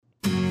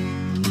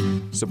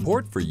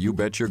Support for You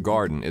Bet Your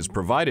Garden is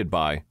provided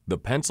by the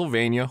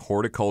Pennsylvania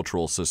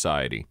Horticultural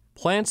Society.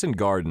 Plants and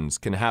gardens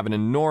can have an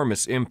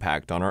enormous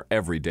impact on our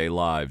everyday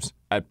lives.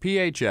 At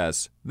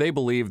PHS, they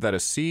believe that a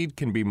seed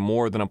can be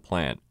more than a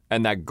plant,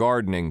 and that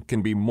gardening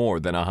can be more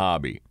than a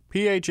hobby.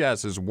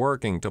 PHS is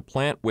working to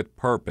plant with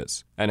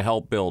purpose and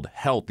help build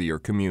healthier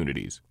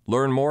communities.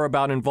 Learn more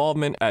about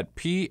involvement at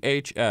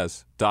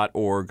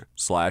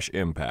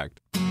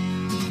phs.org/impact.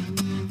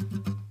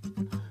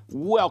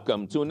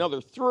 Welcome to another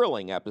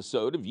thrilling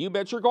episode of You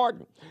Bet Your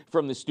Garden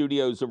from the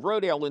studios of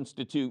Rodale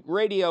Institute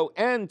Radio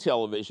and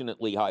Television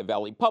at Lehigh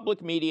Valley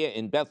Public Media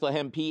in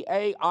Bethlehem,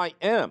 PA. I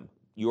am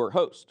your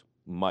host,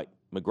 Mike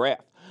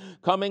McGrath.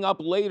 Coming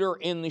up later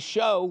in the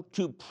show,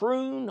 to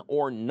prune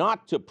or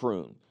not to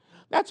prune?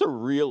 That's a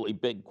really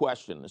big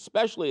question,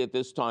 especially at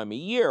this time of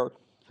year.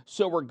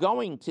 So we're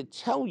going to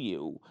tell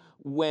you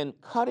when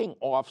cutting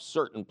off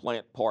certain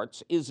plant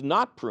parts is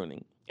not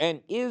pruning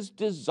and is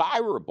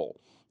desirable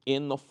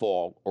in the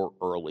fall or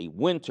early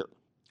winter.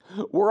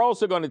 We're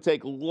also going to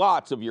take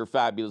lots of your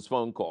fabulous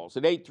phone calls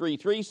at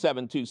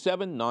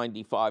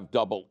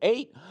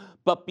 833-727-9588.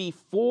 But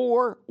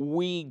before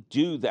we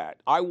do that,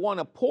 I want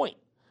to point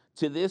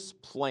to this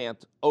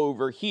plant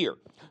over here.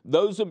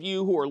 Those of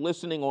you who are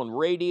listening on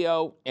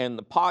radio and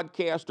the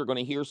podcast are going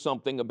to hear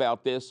something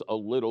about this a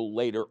little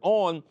later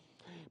on,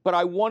 but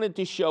I wanted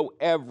to show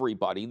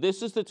everybody.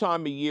 This is the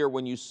time of year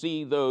when you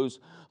see those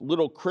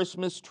little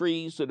Christmas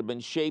trees that have been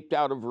shaped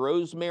out of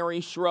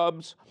rosemary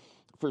shrubs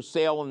for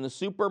sale in the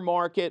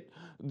supermarket.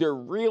 They're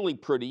really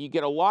pretty. You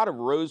get a lot of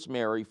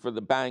rosemary for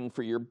the bang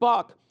for your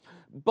buck.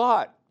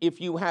 But if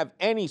you have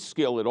any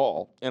skill at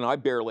all, and I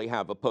barely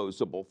have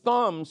opposable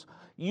thumbs,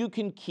 you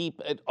can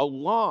keep it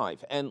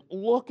alive. And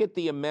look at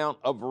the amount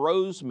of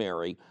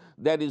rosemary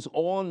that is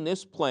on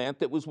this plant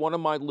that was one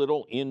of my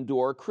little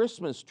indoor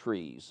Christmas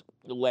trees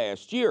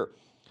last year.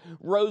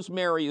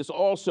 Rosemary is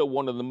also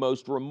one of the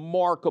most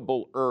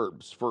remarkable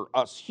herbs for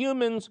us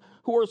humans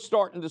who are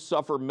starting to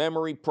suffer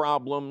memory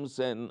problems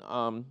and,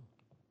 what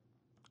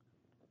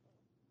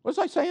was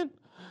I saying?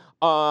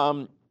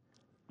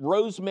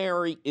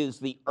 Rosemary is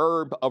the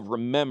herb of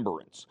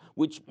remembrance,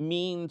 which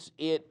means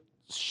it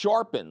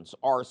sharpens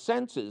our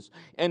senses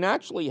and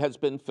actually has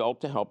been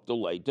felt to help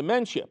delay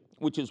dementia,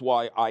 which is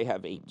why I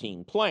have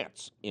 18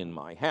 plants in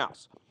my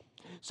house.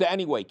 So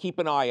anyway, keep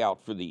an eye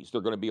out for these.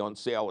 They're going to be on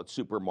sale at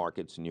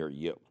supermarkets near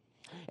you.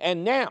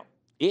 And now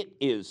it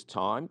is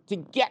time to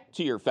get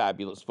to your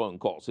fabulous phone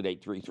calls at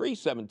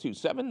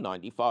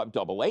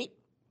 833-727-9588.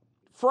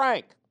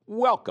 Frank,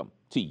 welcome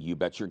to You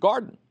Bet Your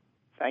Garden.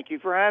 Thank you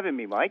for having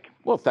me, Mike.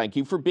 Well, thank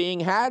you for being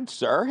had,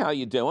 sir. How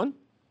you doing?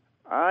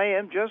 I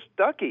am just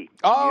Ducky.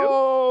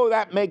 Oh,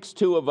 that makes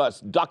two of us.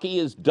 Ducky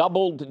is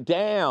doubled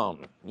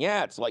down.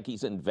 Yeah, it's like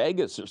he's in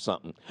Vegas or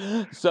something.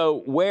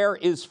 So where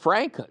is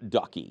Frank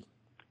Ducky?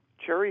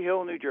 Cherry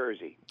Hill, New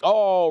Jersey.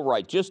 All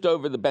right, just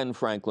over the Ben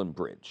Franklin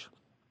Bridge.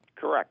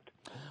 Correct.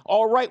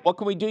 All right, what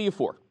can we do you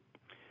for?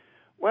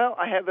 Well,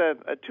 I have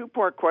a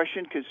two-part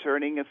question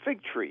concerning a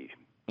fig tree.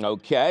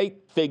 Okay,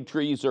 fig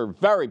trees are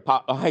very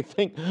popular. I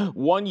think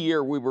one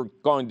year we were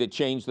going to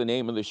change the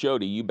name of the show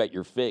to You Bet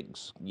Your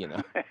Figs, you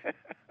know.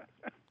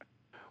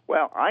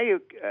 Well,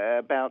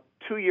 about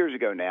 2 years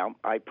ago now,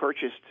 I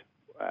purchased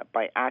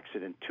by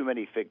accident too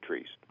many fig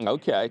trees.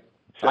 Okay.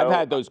 So, I've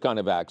had those kind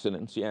of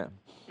accidents, yeah.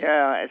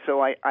 Yeah,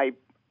 so I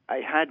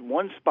had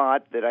one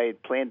spot that I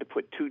had planned to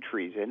put 2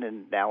 trees in,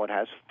 and now it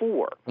has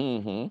 4.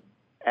 Mm-hmm.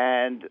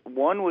 And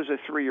one was a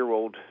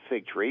 3-year-old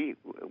fig tree,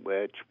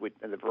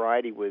 and the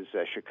variety was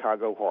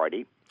Chicago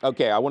Hardy.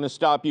 Okay, I want to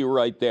stop you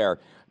right there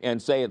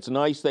and say it's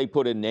nice they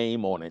put a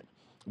name on it,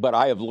 but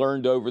I have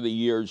learned over the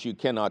years you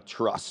cannot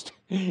trust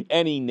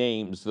any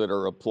names that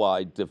are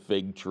applied to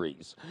fig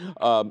trees.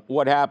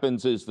 What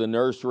happens is the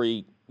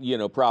nursery,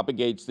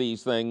 propagates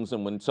these things,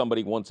 and when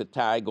somebody wants a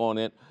tag on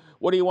it,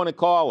 what do you want to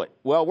call it?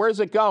 Well,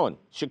 where's it going?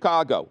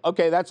 Chicago.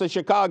 Okay, that's a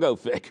Chicago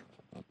fig.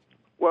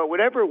 Well,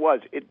 whatever it was,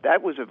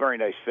 that was a very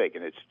nice fig,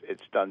 and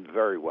it's done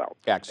very well.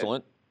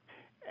 Excellent.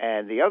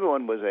 And the other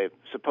one was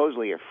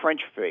supposedly a French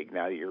fig.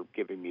 Now you're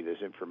giving me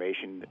this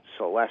information.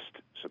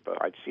 Celeste,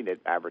 I've seen it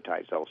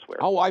advertised elsewhere.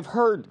 Oh, I've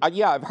heard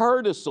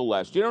of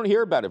Celeste. You don't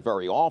hear about it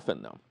very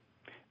often, though.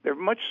 They're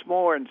much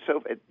smaller, and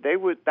so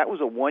that was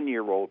a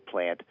 1-year-old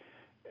plant,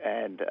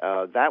 and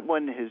that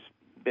one has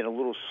been a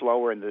little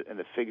slower, and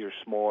the figs are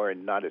smaller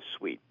and not as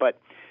sweet. But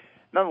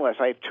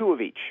nonetheless, I have 2 of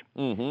each.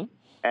 Mm-hmm.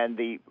 And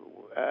the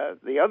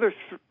other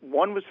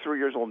one was 3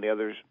 years old, and the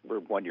others were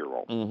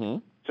 1-year-old. Mm-hmm.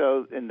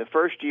 So in the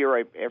first year,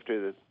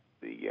 after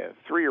the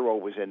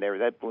 3-year-old was in there,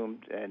 that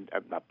bloomed, and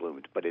not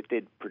bloomed, but it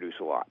did produce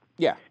a lot.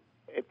 Yeah,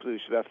 it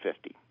produced about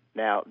 50.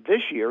 Now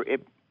this year, I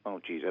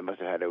must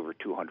have had over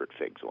 200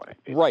 figs on it.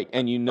 Right,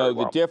 and you know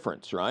the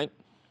difference, right?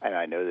 And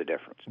I know the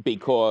difference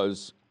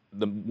because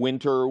the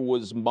winter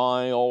was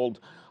mild.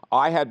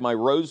 I had my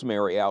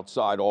rosemary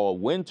outside all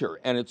winter,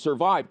 and it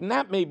survived. And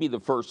that may be the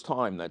first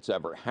time that's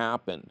ever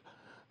happened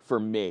for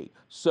me.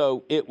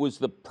 So it was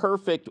the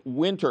perfect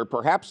winter,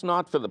 perhaps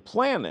not for the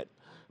planet,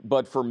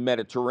 but for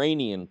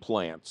Mediterranean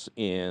plants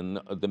in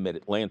the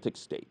mid-Atlantic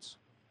states.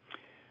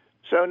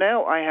 So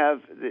now I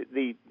have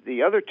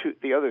the other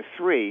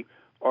three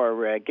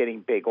are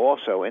getting big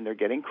also, and they're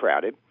getting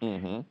crowded.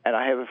 Mm-hmm. And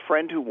I have a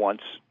friend who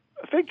wants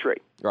a fig tree.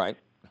 Right.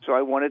 So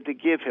I wanted to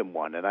give him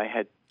one, and I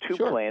had two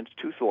plans,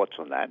 two thoughts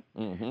on that.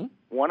 Mm-hmm.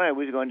 One, I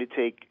was going to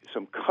take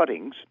some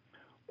cuttings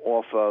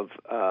off of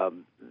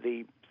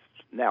the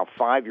now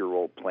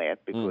 5-year-old plant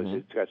because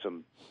it's got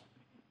some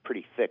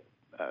pretty thick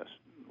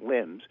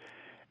limbs.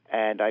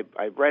 And I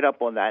read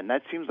up on that, and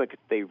that seems like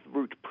they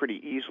root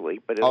pretty easily,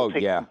 but it'll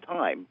take some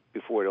time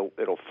before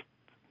it'll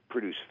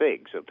produce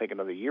figs. It'll take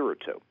another year or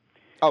two.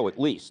 Oh, at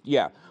least,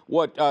 yeah.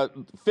 What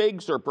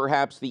figs are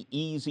perhaps the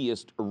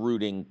easiest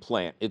rooting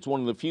plant. It's one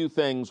of the few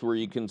things where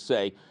you can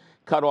say,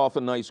 cut off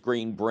a nice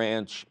green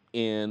branch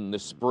in the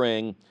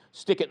spring,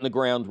 stick it in the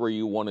ground where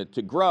you want it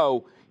to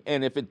grow,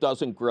 and if it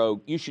doesn't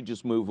grow, you should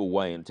just move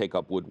away and take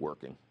up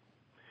woodworking.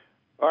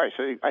 All right,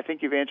 so I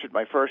think you've answered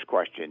my first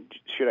question.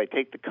 Should I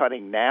take the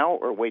cutting now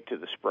or wait till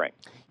the spring?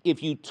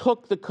 If you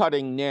took the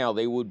cutting now,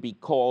 they would be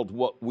called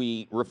what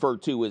we refer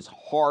to as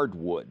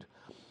hardwood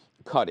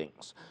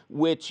cuttings,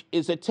 which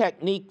is a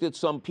technique that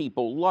some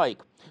people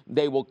like.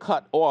 They will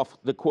cut off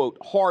the, quote,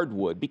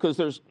 hardwood because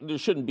there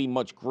shouldn't be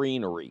much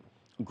greenery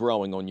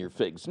growing on your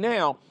figs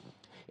now,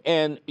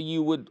 and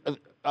you would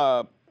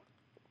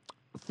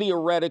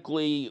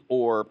theoretically,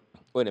 or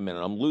wait a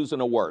minute, I'm losing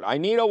a word. I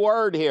need a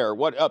word here.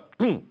 What?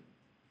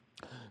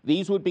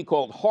 These would be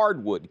called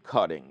hardwood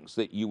cuttings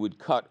that you would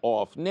cut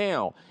off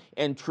now.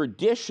 And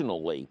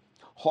traditionally,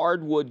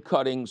 hardwood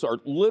cuttings are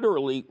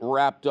literally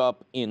wrapped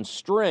up in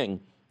string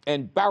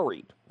and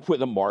buried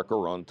with a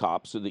marker on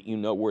top so that you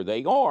know where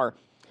they are.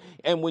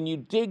 And when you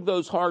dig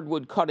those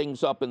hardwood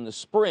cuttings up in the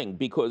spring,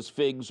 because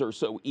figs are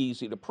so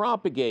easy to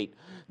propagate,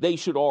 they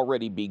should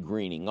already be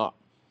greening up.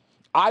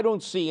 I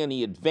don't see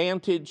any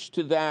advantage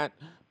to that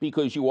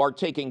because you are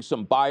taking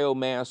some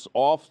biomass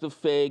off the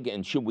fig,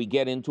 and should we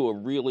get into a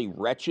really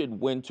wretched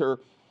winter,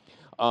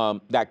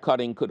 that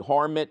cutting could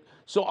harm it.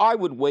 So I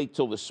would wait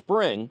till the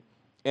spring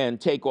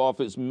and take off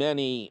as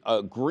many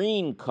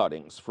green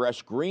cuttings,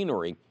 fresh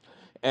greenery,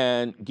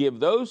 and give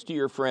those to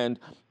your friend.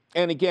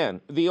 And again,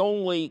 the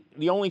only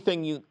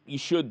thing you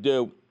should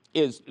do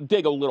is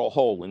dig a little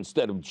hole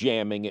instead of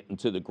jamming it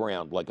into the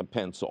ground like a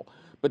pencil.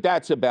 But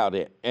that's about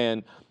it.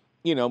 And,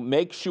 you know,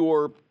 make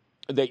sure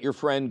that your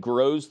friend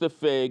grows the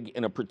fig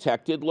in a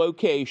protected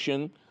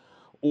location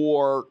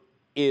or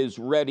is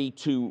ready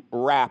to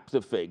wrap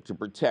the fig to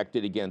protect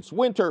it against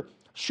winter,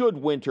 should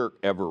winter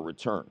ever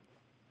return.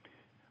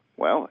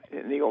 Well,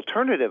 the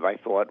alternative, I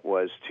thought,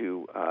 was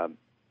to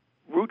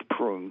root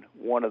prune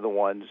one of the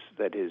ones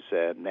that is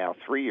now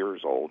 3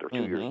 years old, or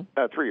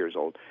 3 years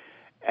old,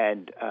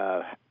 and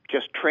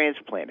just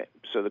transplant it.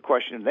 So the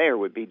question there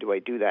would be, do I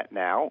do that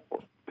now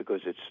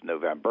because it's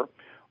November,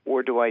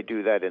 or do I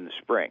do that in the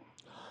spring?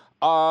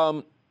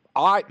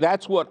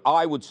 That's what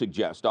I would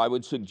suggest. I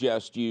would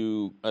suggest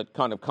you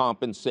kind of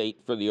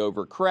compensate for the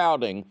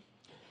overcrowding,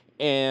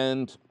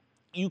 and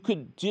you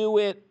could do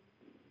it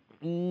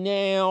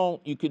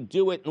now, you could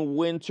do it in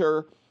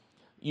winter,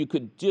 you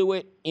could do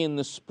it in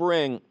the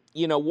spring.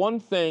 You know, one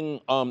thing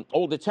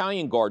old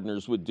Italian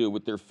gardeners would do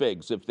with their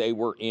figs if they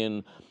were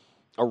in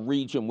a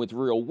region with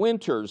real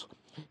winters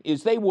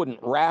is they wouldn't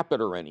wrap it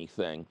or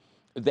anything.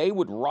 They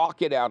would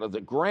rock it out of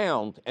the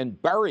ground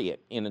and bury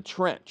it in a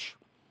trench,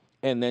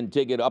 and then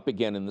dig it up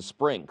again in the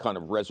spring, kind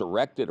of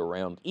resurrect it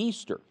around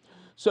Easter.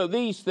 So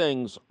these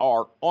things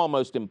are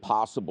almost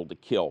impossible to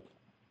kill.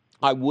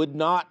 I would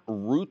not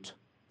root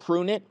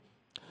prune it.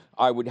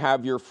 I would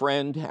have your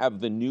friend have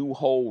the new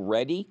hole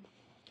ready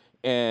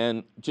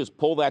and just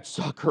pull that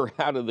sucker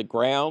out of the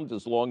ground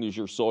as long as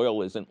your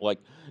soil isn't like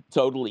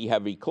totally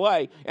heavy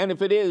clay. And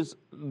if it is,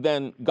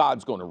 then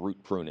God's going to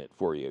root prune it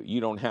for you.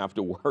 You don't have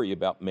to worry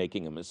about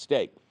making a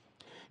mistake.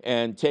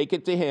 And take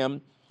it to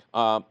him.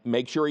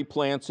 Make sure he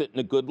plants it in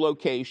a good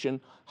location,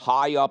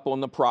 high up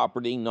on the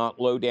property, not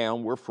low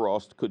down where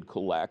frost could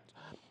collect.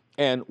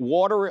 And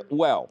water it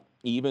well,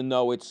 even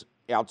though it's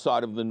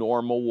outside of the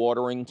normal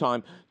watering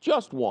time,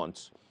 just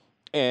once.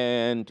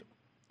 And,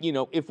 you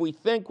know, if we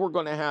think we're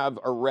going to have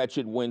a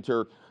wretched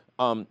winter,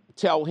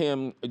 tell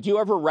him, do you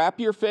ever wrap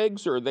your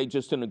figs, or are they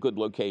just in a good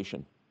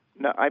location?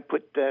 No, I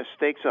put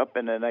stakes up,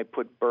 and then I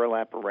put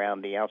burlap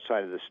around the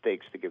outside of the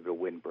stakes to give it a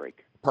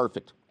windbreak.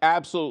 Perfect.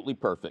 Absolutely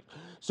perfect.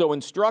 So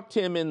instruct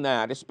him in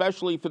that,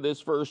 especially for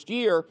this first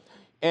year,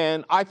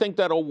 and I think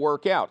that'll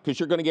work out because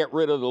you're going to get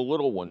rid of the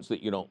little ones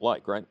that you don't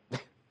like, right?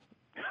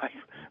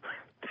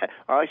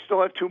 I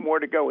still have 2 more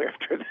to go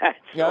after that,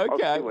 so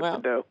okay, I'll see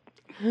what to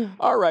do.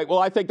 All right. Well,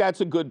 I think that's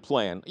a good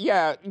plan.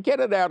 Yeah, get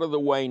it out of the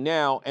way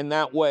now, and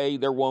that way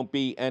there won't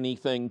be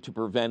anything to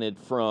prevent it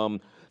from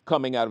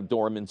coming out of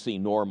dormancy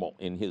normal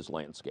in his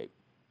landscape.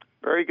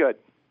 Very good.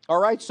 All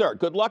right, sir.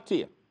 Good luck to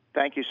you.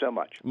 Thank you so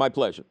much. My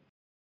pleasure.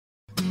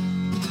 2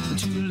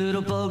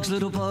 little bugs,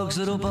 little bugs,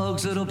 little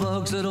bugs, little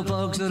bugs, little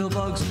bugs, little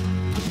bugs.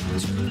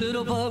 2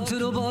 little bugs,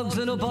 little bugs,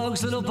 little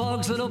bugs, little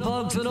bugs, little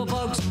bugs, little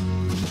bugs.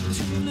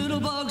 2 little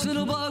bugs,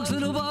 little bugs,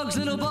 little bugs,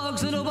 little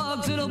bugs, little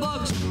bugs, little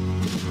bugs. 2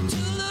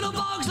 little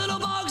bugs, little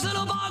bugs,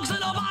 little bugs,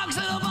 little bugs,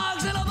 little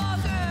bugs, little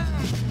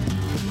bugs.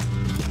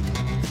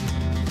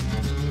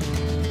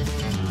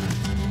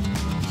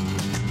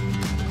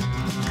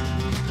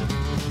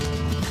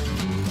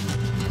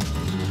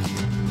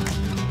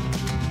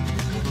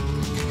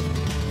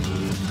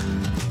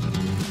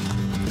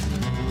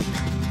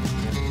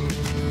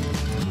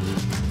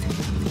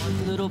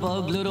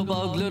 bug, little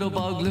bug, little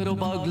bug, little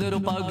bug, little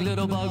bug,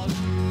 little bug.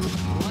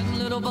 One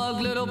little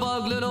bug, little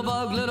bug, little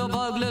bug, little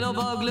bug, little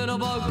bug, little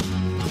bug.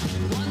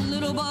 One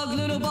little bug,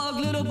 little bug,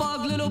 little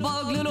bug, little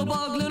bug, little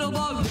bug, little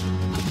bug.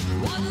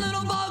 One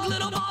little bug,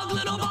 little bug,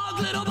 little bug,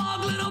 little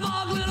bug, little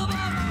bug, little bug.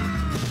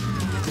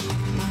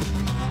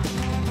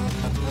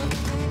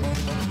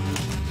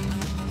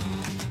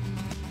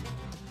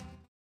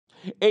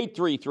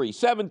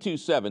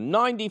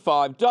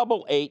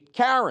 833-727-9588.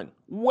 Karen,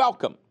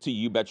 welcome to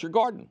You Bet Your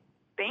Garden.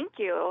 Thank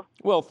you.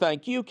 Well,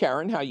 thank you,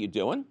 Karen. How you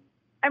doing?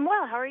 I'm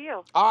well. How are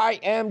you?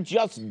 I am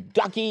just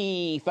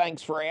ducky.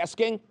 Thanks for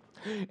asking.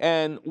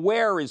 And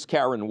where is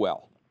Karen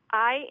well?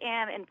 I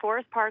am in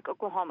Forest Park,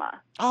 Oklahoma.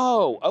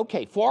 Oh,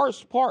 okay.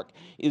 Forest Park.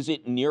 Is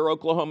it near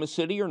Oklahoma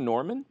City or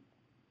Norman?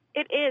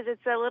 It is.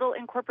 It's a little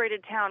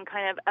incorporated town,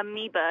 kind of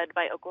amoebaed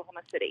by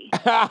Oklahoma City.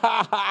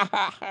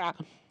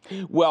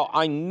 Well,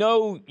 I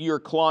know your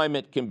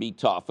climate can be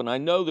tough, and I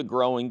know the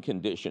growing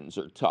conditions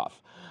are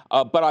tough.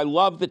 But I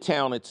love the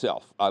town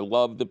itself. I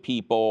love the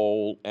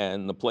people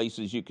and the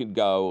places you can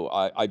go.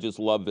 I just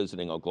love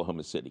visiting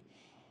Oklahoma City.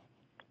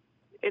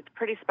 It's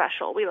pretty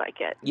special. We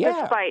like it, Yeah.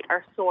 despite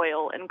our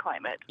soil and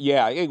climate.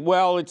 Yeah,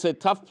 well, it's a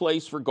tough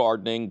place for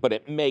gardening, but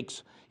it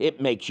makes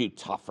you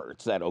tougher.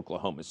 It's that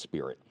Oklahoma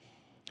spirit.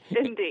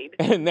 Indeed.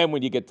 And then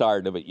when you get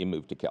tired of it, you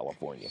move to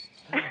California.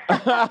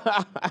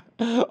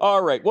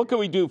 All right, what can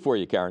we do for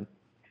you, Karen?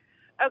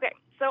 Okay,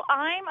 so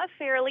I'm a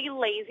fairly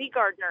lazy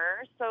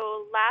gardener.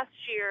 So last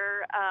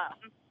year,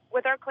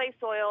 with our clay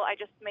soil, I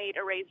just made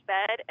a raised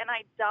bed, and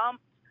I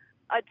dumped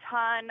a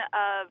ton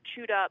of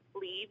chewed up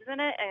leaves in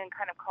it and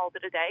kind of called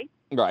it a day.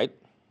 Right.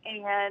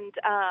 And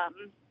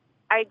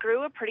I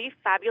grew a pretty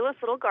fabulous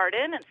little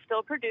garden. It's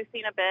still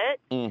producing a bit.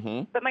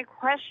 Mm-hmm. But my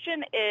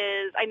question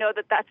is, I know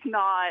that that's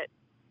not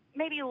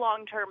maybe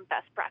long-term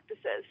best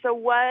practices. So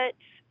what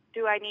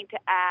do I need to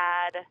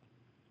add,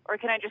 or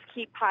can I just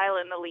keep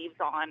piling the leaves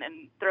on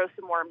and throw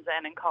some worms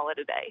in and call it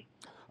a day?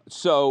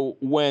 So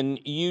when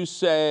you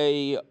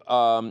say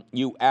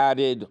you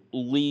added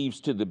leaves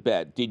to the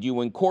bed, did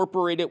you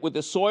incorporate it with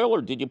the soil,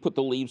 or did you put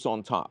the leaves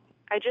on top?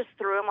 I just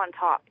threw them on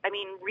top. I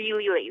mean,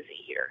 really lazy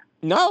here.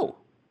 No.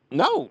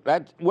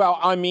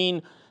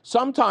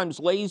 Sometimes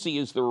lazy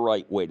is the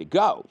right way to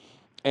go.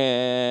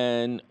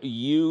 And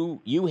you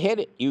hit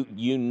it.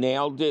 You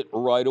nailed it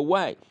right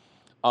away.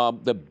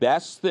 The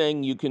best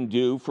thing you can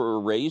do for a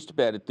raised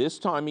bed at this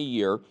time of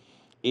year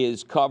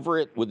is cover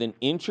it with an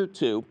inch or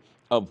two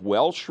of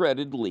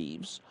well-shredded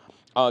leaves.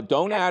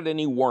 Don't add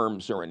any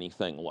worms or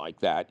anything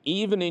like that.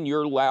 Even in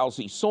your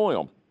lousy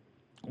soil,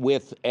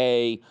 with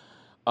a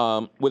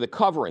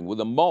covering, with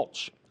a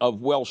mulch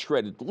of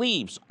well-shredded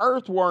leaves,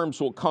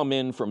 earthworms will come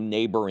in from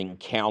neighboring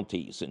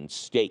counties and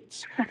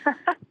states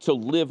to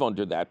live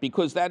under that,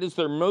 because that is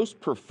their most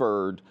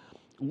preferred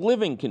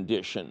living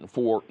condition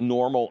for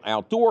normal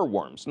outdoor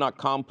worms, not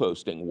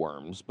composting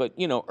worms, but,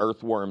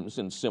 earthworms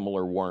and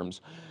similar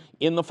worms.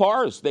 In the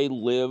forest, they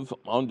live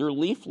under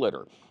leaf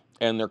litter,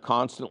 and they're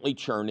constantly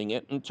churning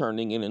it and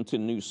turning it into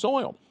new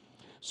soil.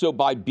 So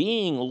by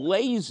being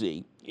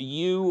lazy,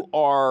 you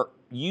are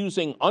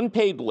using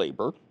unpaid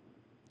labor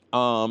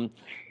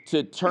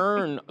to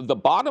turn the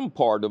bottom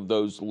part of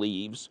those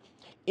leaves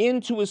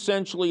into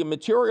essentially a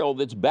material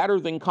that's better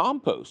than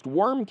compost,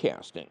 worm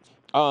casting.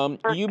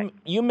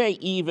 You may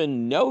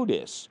even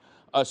notice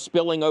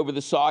spilling over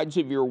the sides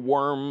of your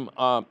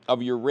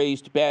of your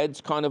raised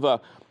beds, kind of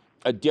a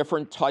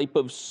different type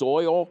of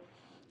soil.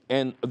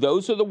 And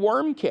those are the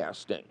worm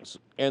castings.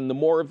 And the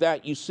more of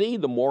that you see,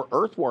 the more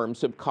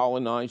earthworms have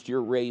colonized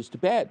your raised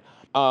bed.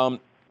 I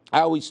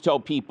always tell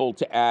people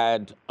to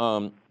add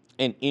an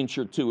inch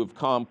or two of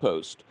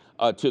compost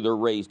to their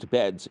raised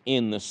beds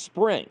in the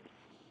spring.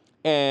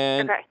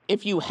 And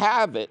if you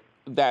have it,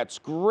 that's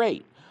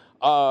great.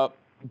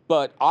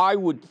 But I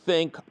would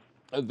think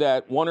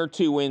that 1 or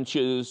 2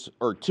 inches,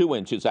 or 2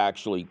 inches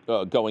actually,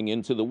 going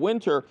into the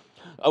winter,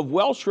 of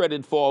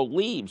well-shredded fall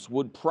leaves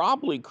would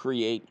probably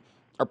create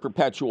a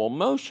perpetual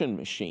motion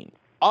machine.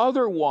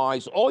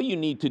 Otherwise, all you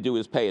need to do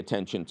is pay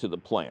attention to the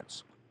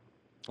plants.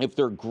 If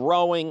they're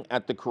growing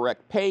at the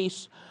correct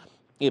pace,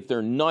 if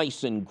they're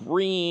nice and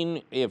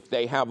green, if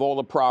they have all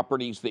the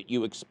properties that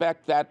you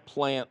expect that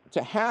plant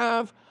to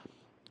have,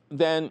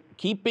 then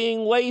keep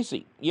being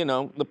lazy.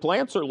 The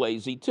plants are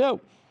lazy too.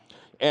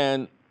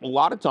 And a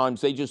lot of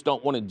times they just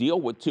don't want to deal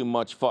with too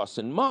much fuss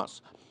and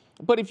muss.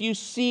 But if you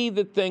see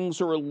that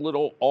things are a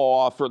little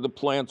off, or the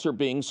plants are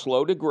being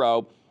slow to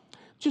grow,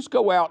 just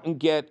go out and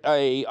get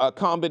a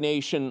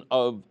combination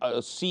of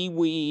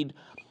seaweed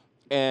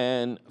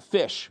and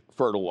fish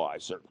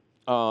fertilizer.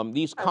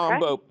 These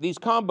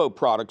combo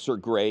products are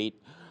great.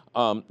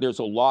 There's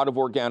a lot of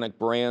organic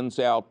brands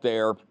out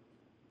there,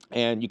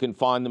 and you can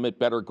find them at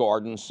better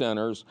garden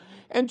centers.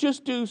 And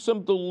just do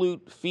some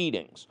dilute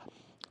feedings.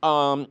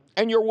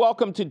 And you're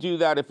welcome to do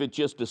that if it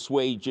just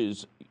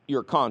assuages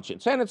your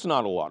conscience, and it's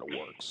not a lot of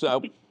work.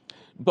 So,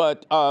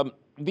 but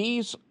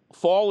these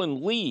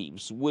fallen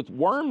leaves with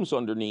worms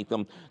underneath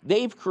them,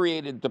 they've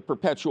created the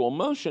perpetual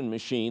motion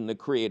machine that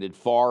created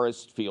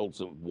forests,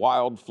 fields of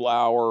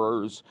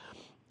wildflowers,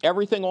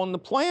 everything on the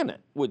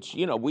planet, which,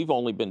 we've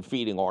only been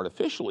feeding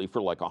artificially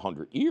for like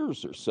 100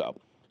 years or so.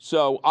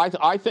 So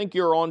I think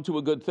you're on to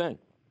a good thing.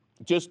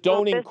 Just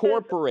don't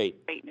incorporate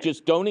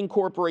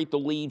the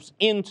leaves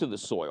into the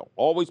soil.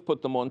 Always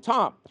put them on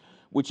top,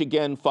 which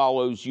again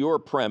follows your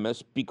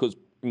premise because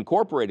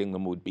incorporating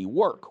them would be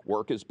work.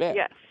 Work is bad.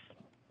 Yes.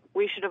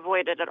 We should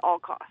avoid it at all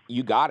costs.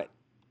 You got it.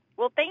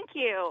 Well, thank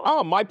you.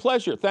 Oh, my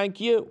pleasure. Thank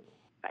you.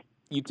 Bye.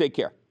 You take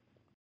care.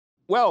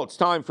 Well, it's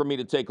time for me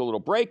to take a little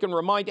break and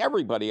remind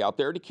everybody out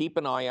there to keep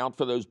an eye out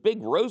for those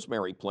big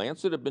rosemary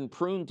plants that have been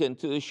pruned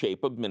into the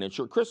shape of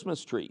miniature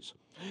Christmas trees.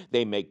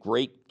 They make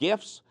great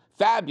gifts,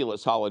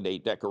 fabulous holiday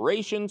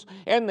decorations,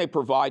 and they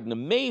provide an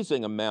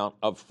amazing amount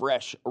of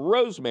fresh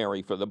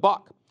rosemary for the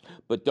buck.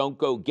 But don't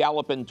go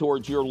galloping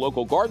towards your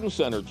local garden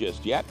center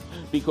just yet,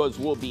 because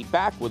we'll be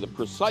back with a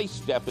precise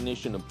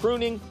definition of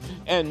pruning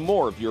and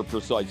more of your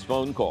precise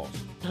phone calls.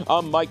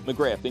 I'm Mike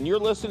McGrath, and you're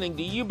listening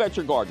to You Bet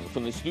Your Garden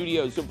from the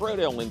studios of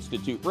Rodale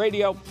Institute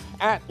Radio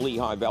at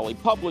Lehigh Valley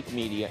Public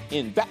Media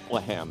in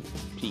Bethlehem,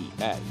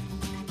 PA.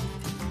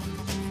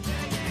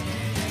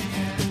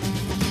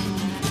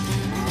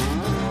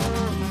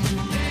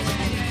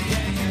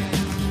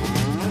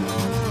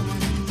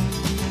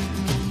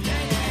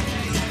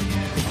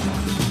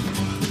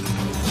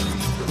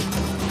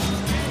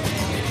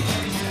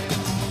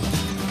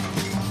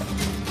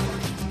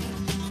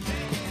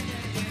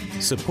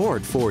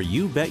 Support for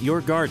You Bet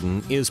Your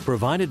Garden is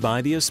provided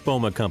by the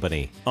Espoma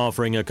Company,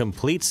 offering a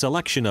complete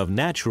selection of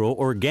natural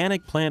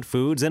organic plant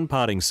foods and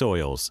potting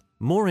soils.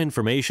 More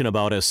information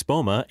about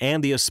Espoma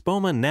and the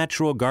Espoma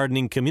Natural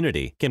Gardening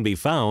Community can be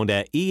found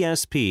at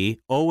espoma.com.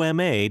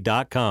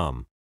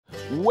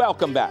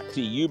 Welcome back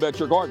to You Bet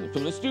Your Garden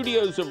from the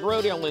studios of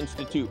Rodale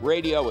Institute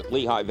Radio at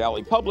Lehigh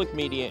Valley Public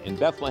Media in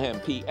Bethlehem,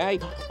 PA.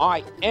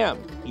 I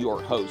am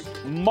your host,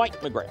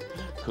 Mike McGrath.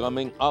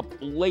 Coming up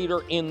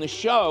later in the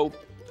show,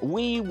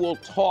 we will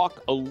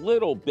talk a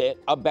little bit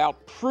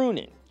about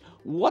pruning.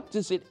 What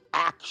does it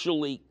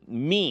actually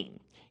mean?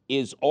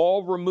 Is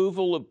all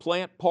removal of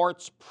plant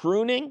parts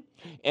pruning?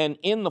 And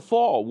in the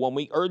fall, when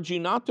we urge you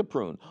not to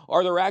prune,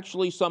 are there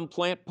actually some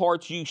plant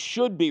parts you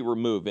should be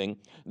removing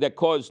that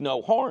cause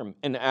no harm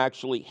and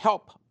actually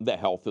help the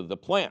health of the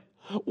plant?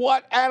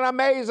 What an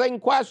amazing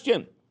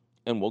question!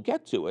 And we'll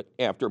get to it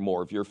after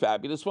more of your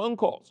fabulous phone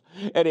calls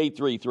at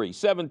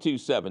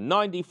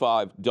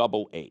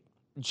 833-727-9588.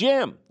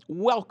 Jim,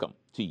 welcome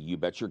to You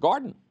Bet Your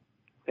Garden.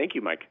 Thank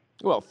you, Mike.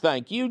 Well,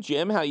 thank you,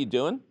 Jim. How you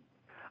doing?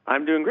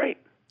 I'm doing great.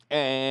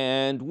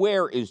 And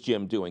where is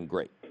Jim doing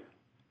great?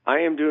 I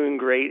am doing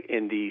great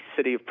in the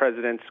city of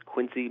Presidents,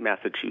 Quincy,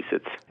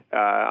 Massachusetts.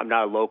 I'm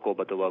not a local,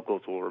 but the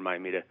locals will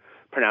remind me to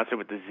pronounce it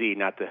with the Z,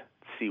 not the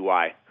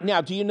CY.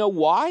 Now, do you know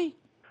why?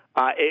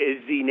 It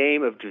is the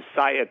name of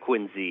Josiah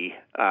Quincy,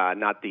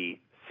 not the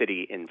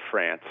city in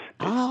France.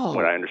 Oh.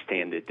 What I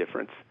understand the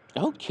difference.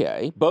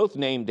 Okay. Both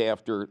named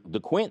after the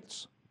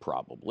quince,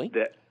 probably.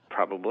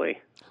 Probably.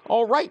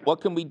 All right.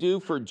 What can we do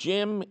for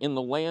Jim in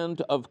the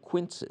land of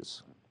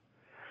quinces?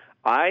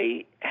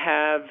 I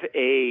have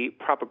a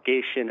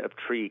propagation of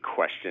tree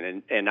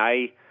question, and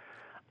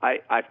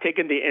I've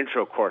taken the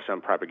intro course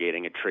on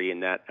propagating a tree,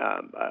 and that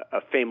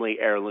a family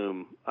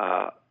heirloom,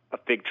 a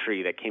fig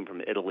tree that came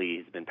from Italy,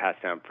 has been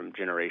passed down from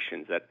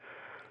generations that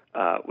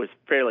was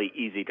fairly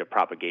easy to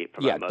propagate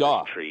from a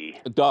mother tree.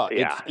 Yeah.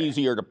 It's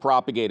easier to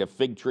propagate a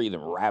fig tree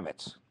than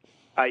rabbits.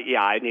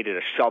 I needed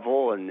a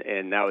shovel,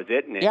 and that was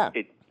it. And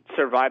it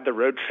survived the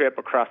road trip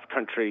across the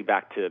country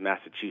back to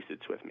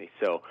Massachusetts with me.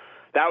 So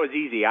that was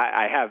easy.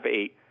 I have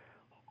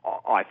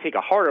I think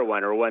a harder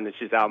one, or one that's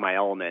just out of my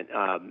element,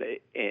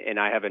 and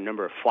I have a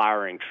number of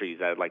flowering trees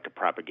that I'd like to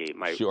propagate.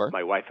 My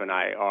wife and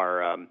I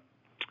are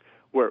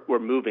we're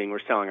moving. We're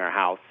selling our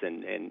house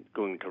and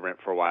going to rent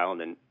for a while,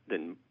 and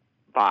then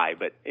buy.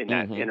 But in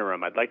that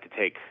interim, I'd like to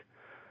take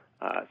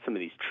some of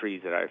these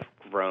trees that I've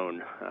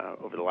grown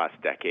over the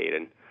last decade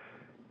and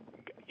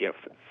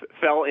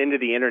fell into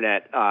the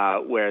internet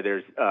where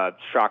there's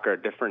shocker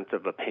difference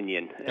of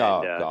opinion and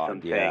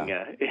some saying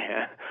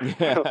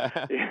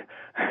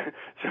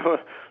so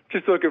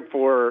just looking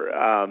for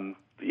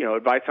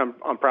advice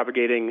on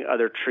propagating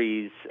other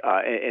trees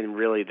and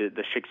really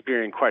the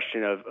Shakespearean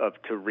question of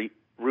to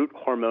root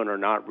hormone or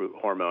not root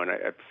hormone.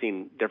 I've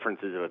seen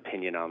differences of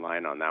opinion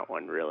online on that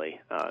one really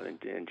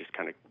and just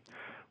kind of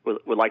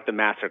would like the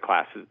master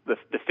class. The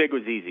fig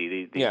was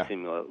easy. These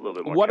seem a little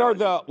bit more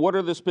challenging. What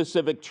are the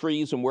specific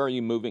trees, and where are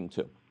you moving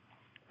to?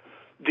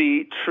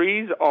 The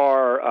trees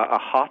are a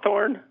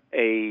hawthorn,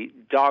 a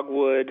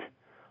dogwood,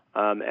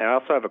 and I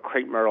also have a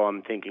crepe myrtle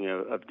I'm thinking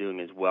of doing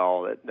as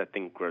well. That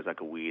thing grows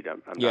like a weed.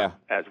 I'm not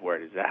as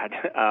worried as that.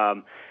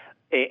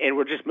 And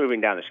we're just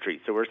moving down the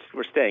street, so we're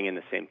staying in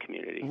the same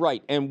community.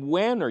 Right. And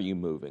when are you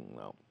moving,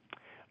 though?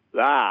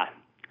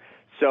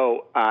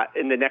 So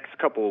in the next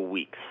couple of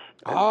weeks.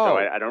 So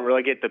I don't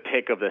really get the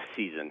pick of the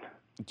season.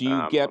 Do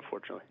you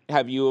unfortunately.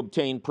 Have you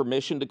obtained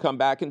permission to come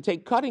back and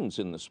take cuttings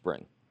in the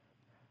spring?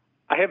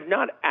 I have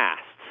not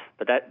asked,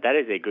 but that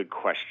is a good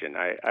question.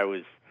 I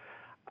was.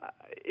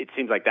 It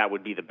seems like that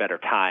would be the better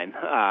time,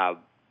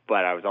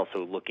 but I was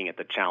also looking at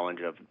the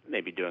challenge of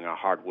maybe doing a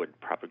hardwood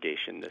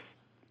propagation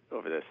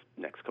over this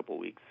next couple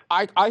of weeks.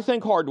 I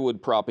think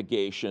hardwood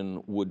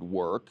propagation would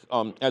work.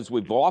 As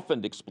we've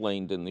often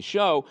explained in the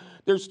show,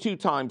 there's 2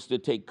 times to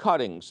take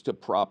cuttings to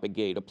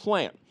propagate a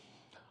plant.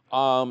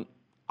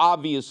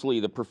 Obviously,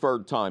 the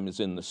preferred time is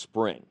in the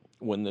spring,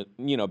 when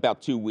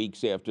about 2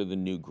 weeks after the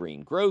new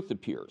green growth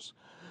appears.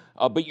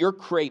 But your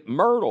crepe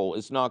myrtle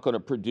is not going to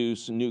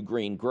produce new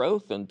green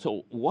growth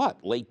until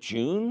what? Late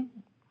June?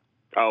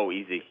 Oh,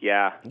 easy.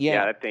 Yeah.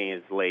 That thing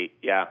is late.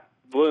 Yeah,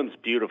 blooms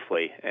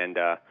beautifully, and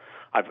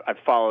I've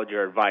followed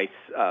your advice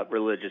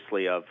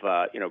religiously of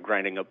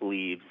grinding up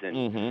leaves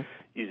and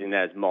using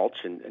that as mulch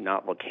and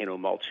not volcano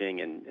mulching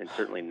and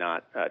certainly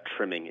not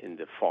trimming in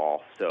the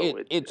fall. So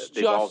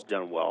they've all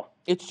done well.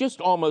 It's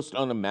just almost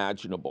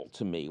unimaginable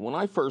to me. When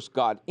I first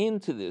got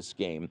into this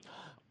game,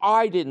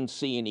 I didn't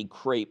see any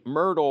crepe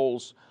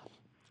myrtles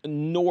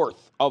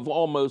north of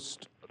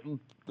almost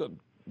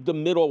the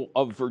middle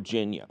of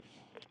Virginia.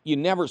 You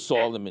never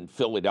saw them in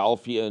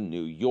Philadelphia,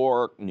 New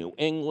York, New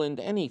England,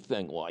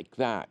 anything like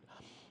that.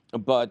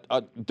 But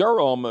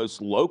they're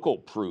almost local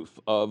proof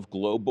of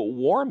global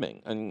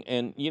warming.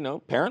 And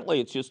apparently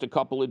it's just a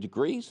couple of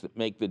degrees that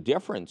make the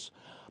difference.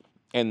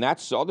 And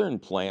that southern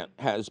plant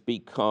has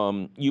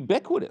become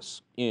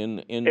ubiquitous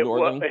in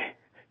northern. Well,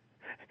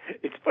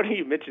 it's funny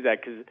you mentioned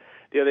that because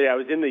the other day I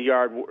was in the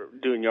yard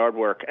doing yard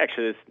work.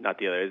 Actually, it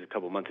was a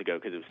couple of months ago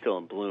because it was still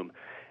in bloom.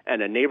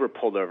 And a neighbor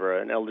pulled over,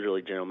 an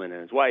elderly gentleman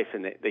and his wife,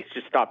 and they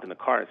just stopped in the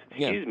car and said,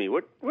 "Excuse me,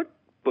 what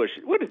bush?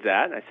 What is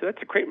that?" And I said,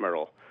 "That's a crepe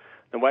myrtle."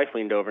 The wife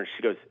leaned over and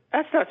she goes,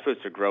 "That's not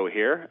supposed to grow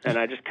here." And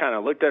I just kind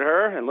of looked at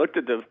her and looked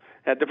at the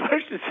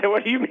bush and said,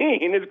 "What do you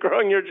mean? It's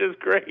growing here just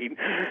great."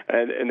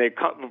 And they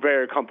were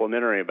very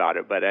complimentary about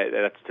it. But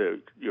that's to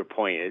your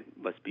point. It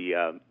must be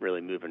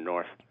really moving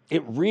north.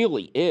 It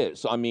really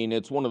is. I mean,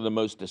 it's one of the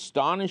most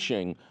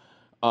astonishing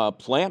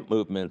plant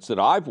movements that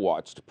I've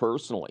watched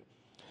personally.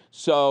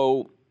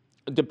 So,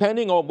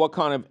 depending on what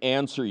kind of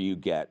answer you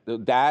get,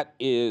 that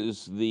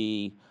is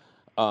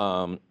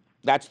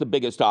that's the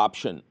biggest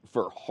option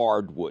for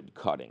hardwood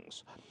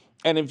cuttings.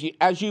 And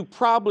as you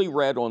probably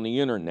read on the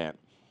internet,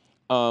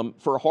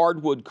 for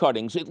hardwood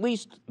cuttings, at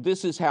least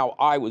this is how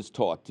I was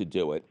taught to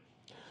do it.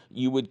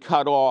 You would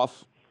cut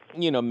off,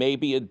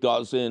 maybe a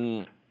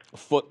dozen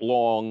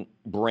foot-long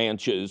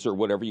branches or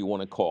whatever you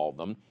want to call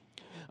them.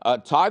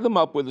 Tie them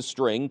up with a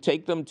string,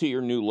 take them to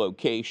your new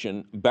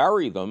location,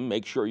 bury them,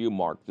 make sure you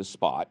mark the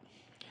spot,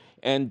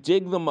 and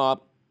dig them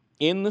up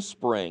in the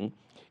spring.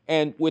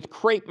 And with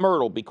crepe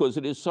myrtle, because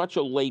it is such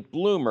a late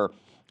bloomer,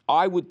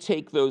 I would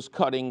take those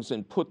cuttings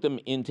and put them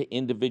into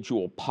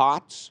individual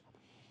pots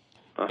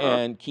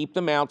and keep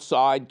them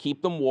outside,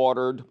 keep them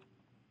watered.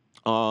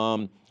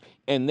 And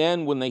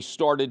then when they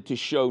started to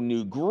show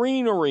new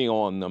greenery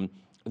on them,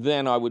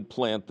 then I would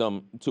plant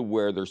them to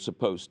where they're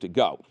supposed to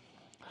go.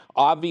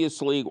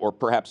 Obviously, or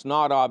perhaps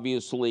not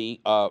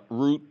obviously,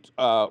 root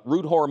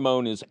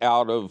hormone is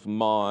out of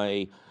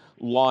my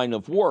line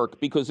of work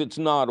because it's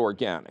not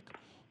organic.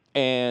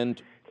 And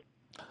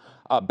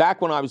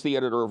back when I was the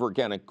editor of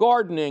Organic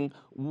Gardening,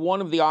 one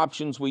of the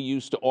options we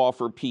used to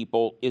offer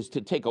people is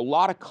to take a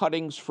lot of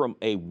cuttings from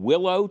a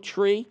willow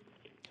tree,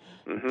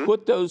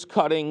 put those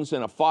cuttings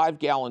in a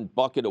 5-gallon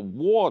bucket of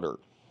water,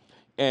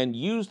 and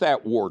use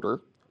that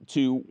water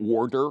to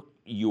water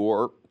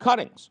your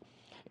cuttings.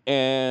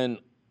 And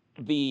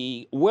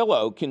the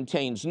willow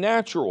contains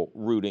natural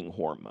rooting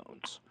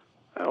hormones.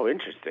 Oh,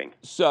 interesting.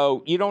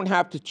 So you don't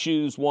have to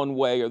choose one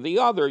way or the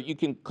other. You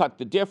can split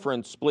the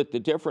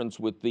difference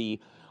with the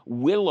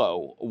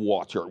willow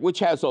water, which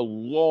has a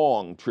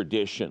long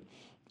tradition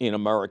in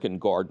American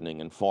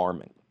gardening and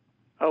farming.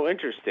 Oh,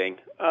 interesting.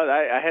 Oh,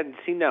 I hadn't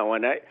seen that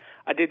one.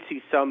 I did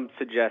see some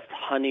suggest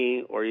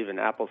honey or even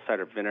apple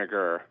cider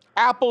vinegar.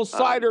 Apple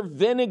cider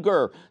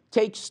vinegar.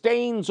 Take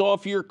stains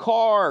off your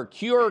car,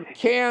 cure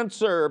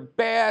cancer,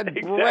 bad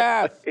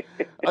breath,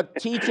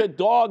 teach a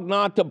dog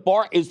not to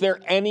bark. Is there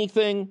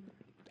anything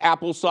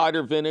apple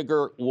cider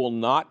vinegar will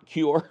not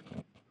cure?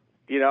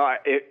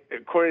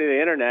 According to the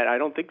internet, I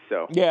don't think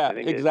so. Yeah, I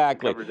think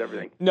exactly. It covers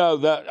everything. No,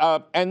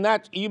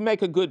 you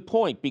make a good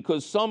point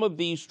because some of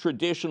these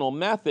traditional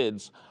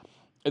methods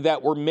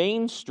that were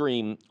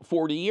mainstream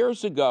 40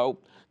 years ago,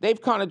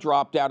 they've kind of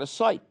dropped out of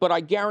sight, but I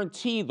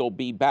guarantee they'll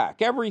be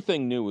back.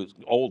 Everything new is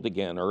old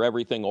again, or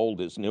everything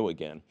old is new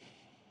again.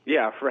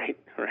 Yeah, right.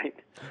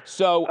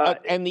 So,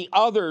 and the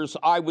others,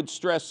 I would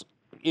stress,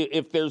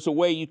 if there's a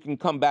way you can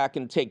come back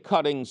and take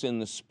cuttings in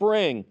the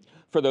spring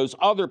for those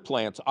other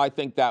plants, I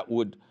think that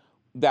would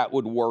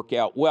work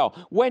out well.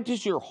 When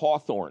does your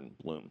hawthorn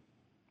bloom?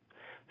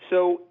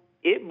 So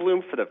it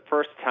bloomed for the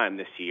first time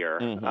this year.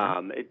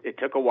 It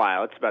took a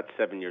while. It's about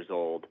 7 years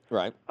old.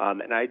 Right.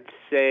 And I'd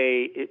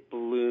say it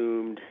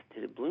bloomed.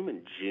 Did it bloom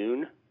in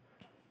June? It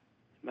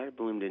might have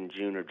bloomed in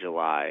June or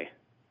July.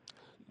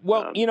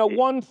 Well,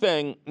 one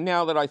thing,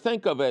 now that I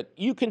think of it,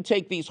 you can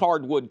take these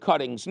hardwood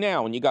cuttings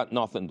now and you got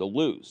nothing to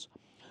lose.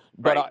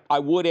 But right. I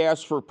would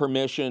ask for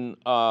permission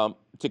to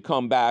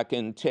come back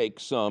and take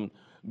some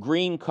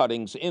green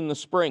cuttings in the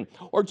spring,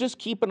 or just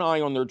keep an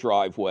eye on their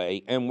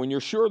driveway, and when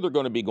you're sure they're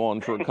going to be gone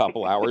for a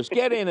couple hours,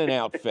 get in and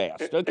out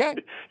fast, okay?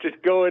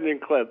 Just go in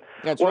and clip.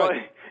 That's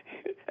right.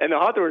 And the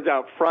hawthorn's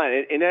out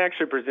front, and it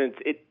actually presents,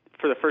 it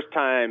for the first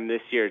time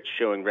this year, it's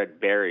showing red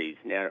berries.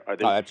 Now, are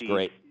those that's seeds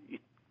great.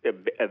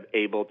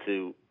 able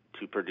to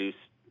produce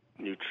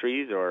new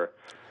trees, or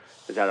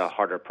is that a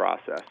harder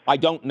process? I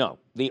don't know.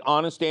 The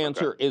honest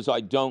answer is I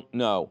don't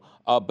know.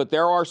 But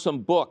there are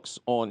some books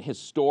on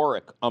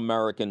historic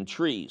American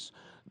trees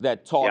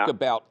that talk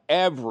about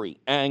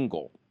every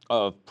angle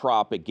of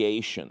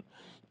propagation.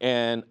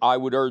 And I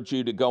would urge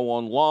you to go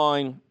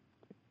online.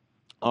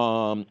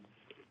 I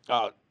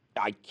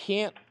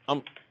can't,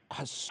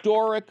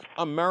 historic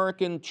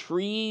American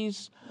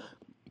trees.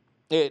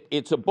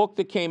 It's a book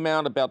that came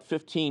out about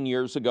 15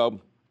 years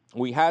ago.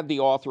 We had the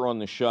author on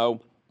the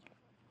show,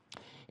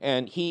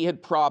 and he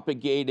had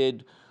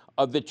propagated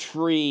the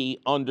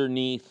tree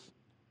underneath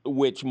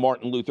which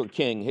Martin Luther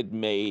King had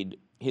made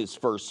his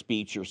first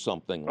speech or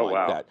something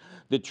like that.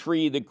 The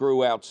tree that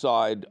grew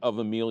outside of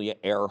Amelia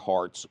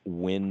Earhart's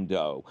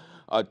window.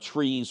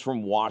 Trees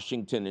from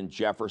Washington and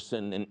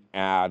Jefferson and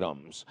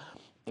Adams.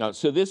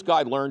 So this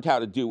guy learned how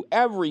to do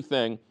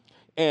everything,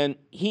 and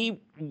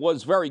he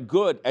was very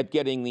good at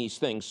getting these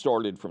things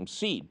started from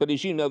seed. But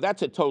as you know,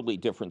 that's a totally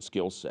different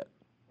skill set.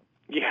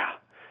 Yeah.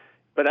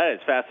 But that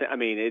is fascinating. I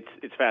mean,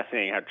 it's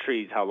fascinating how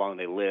trees, how long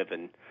they live,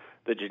 and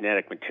the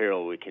genetic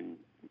material we can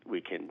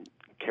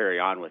carry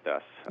on with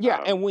us.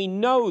 Yeah, and we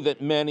know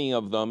that many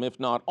of them, if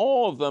not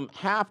all of them,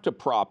 have to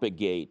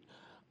propagate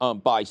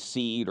by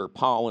seed or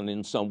pollen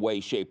in some way,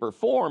 shape, or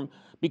form,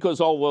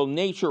 because although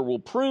nature will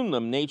prune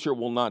them, nature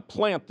will not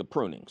plant the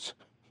prunings.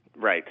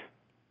 Right.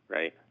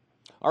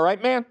 All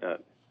right, man?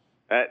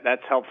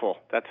 That's helpful.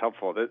 That's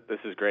helpful. This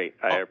is great.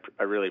 I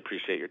really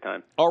appreciate your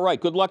time. All right,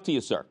 good luck to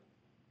you, sir.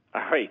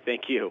 All right,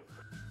 thank you.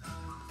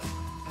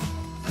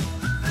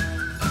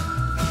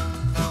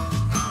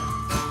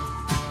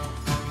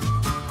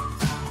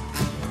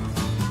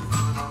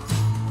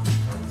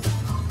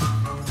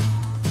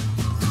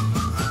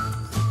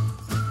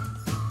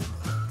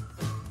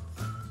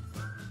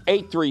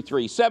 Eight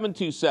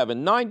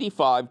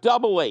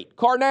 833-727-9588.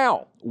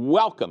 Carnell,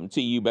 welcome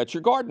to You Bet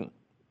Your Garden.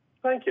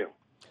 Thank you.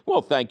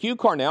 Well, thank you,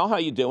 Carnell. How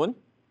you doing?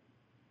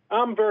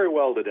 I'm very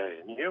well today,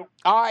 and you?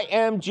 I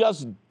am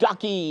just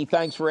Ducky.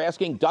 Thanks for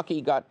asking. Ducky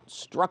got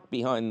stuck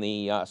behind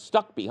the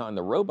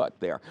robot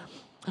there.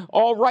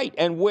 All right,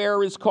 and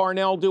where is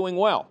Carnell doing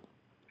well?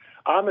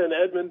 I'm in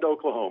Edmond,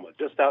 Oklahoma,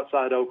 just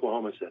outside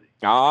Oklahoma City.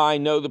 I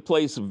know the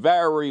place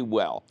very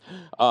well.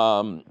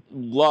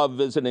 Love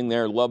visiting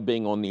there, love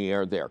being on the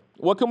air there.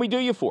 What can we do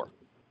you for?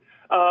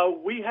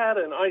 We had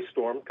an ice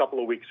storm a couple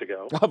of weeks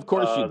ago. Of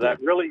course you did.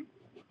 That really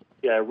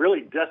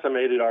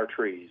decimated our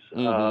trees.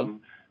 Mm-hmm.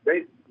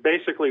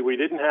 Basically, we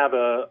didn't have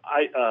a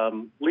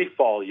leaf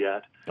fall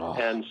yet,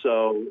 and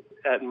so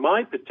at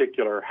my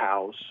particular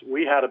house,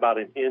 we had about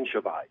an inch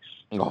of ice.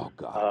 Oh,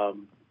 God.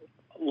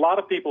 A lot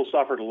of people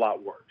suffered a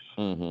lot worse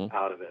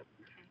out of it.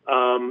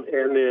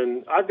 And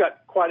then I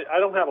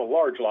don't have a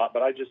large lot,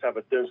 but I just have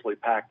it densely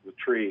packed with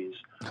trees.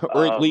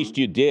 Or at least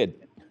you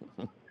did.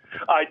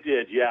 I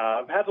did, yeah.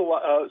 I've had a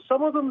lot.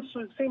 Some of them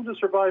seem to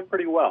survive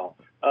pretty well.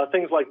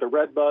 Things like the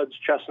redbuds,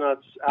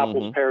 chestnuts,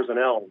 apples, pears, and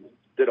elms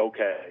did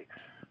okay.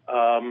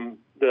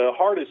 The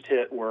hardest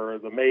hit were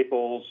the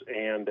maples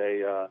and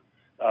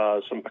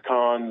some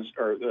pecans,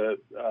 or the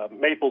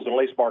maples and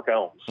lacebark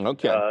elms.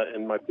 Okay.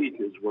 And my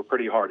peaches were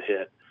pretty hard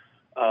hit.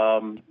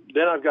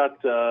 Then I've got,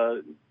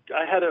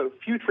 I had a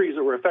few trees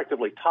that were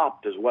effectively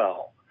topped as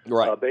well.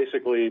 Right.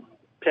 Basically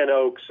pin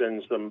oaks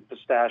and some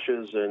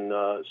pistachios and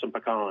some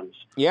pecans.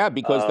 Yeah,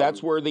 because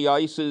that's where the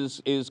ice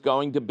is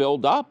going to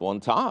build up on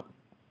top.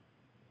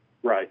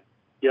 Right.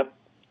 Yep.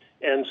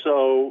 And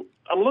so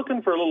I'm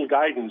looking for a little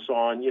guidance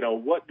on,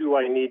 what do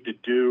I need to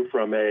do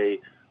from a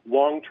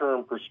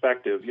long-term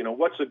perspective?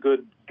 What's a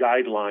good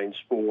guidelines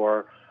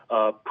for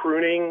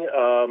pruning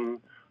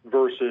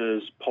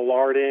versus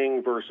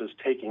pollarding versus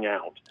taking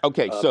out?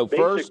 Okay, so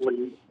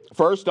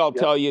first I'll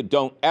tell you,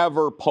 don't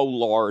ever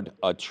pollard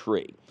a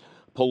tree.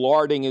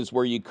 Pollarding is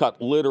where you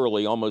cut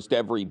literally almost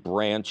every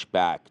branch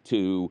back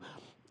to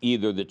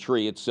either the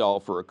tree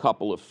itself or a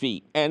couple of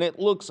feet. And it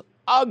looks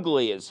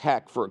ugly as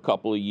heck for a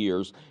couple of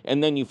years,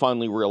 and then you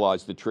finally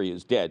realize the tree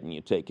is dead and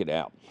you take it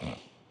out.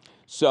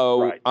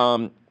 So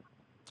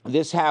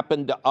this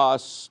happened to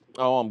us,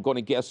 I'm going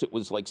to guess it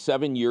was like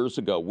 7 years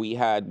ago. We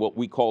had what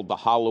we called the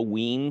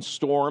Halloween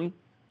storm,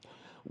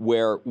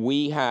 where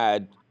we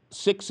had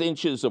 6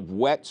 inches of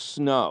wet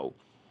snow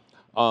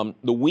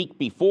the week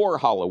before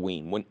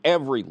Halloween, when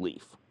every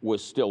leaf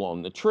was still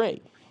on the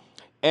tree.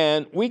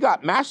 And we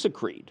got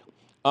massacred.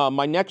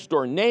 My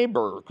next-door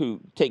neighbor, who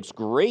takes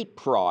great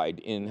pride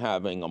in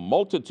having a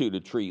multitude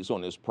of trees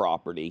on his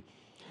property,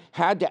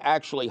 had to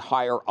actually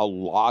hire a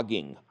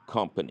logging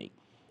company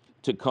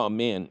to come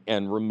in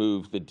and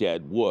remove the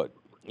dead wood.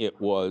 It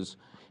was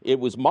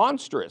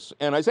monstrous.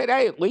 And I said,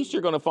 hey, at least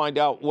you're going to find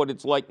out what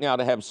it's like now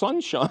to have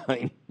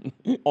sunshine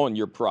on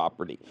your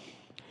property.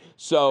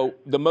 So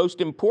the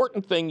most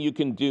important thing you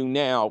can do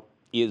now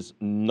is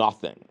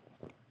nothing.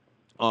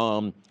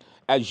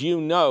 As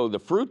you know, the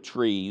fruit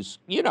trees,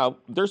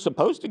 they're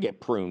supposed to get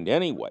pruned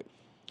anyway.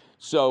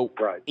 So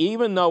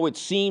even though it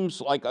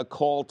seems like a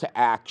call to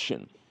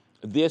action,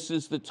 this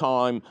is the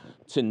time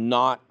to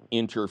not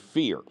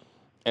interfere.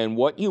 And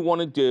what you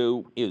want to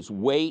do is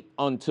wait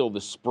until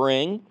the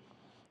spring,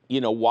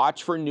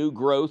 watch for new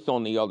growth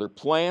on the other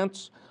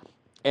plants,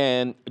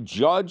 and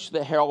judge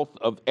the health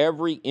of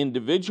every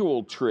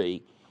individual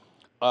tree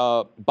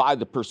by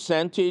the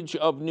percentage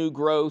of new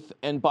growth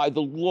and by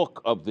the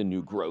look of the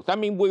new growth. I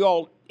mean, we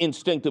all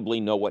instinctively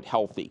know what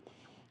healthy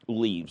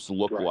leaves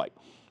look like.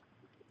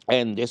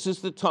 And this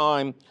is the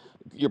time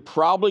you're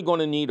probably going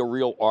to need a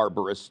real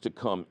arborist to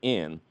come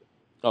in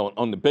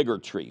on the bigger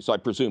trees. I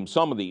presume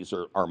some of these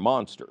are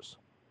monsters.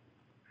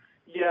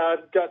 Yeah,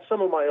 I've got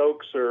some of my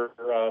oaks are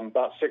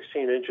about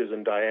 16 inches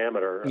in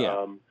diameter.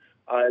 Yeah.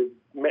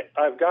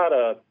 I've got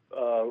a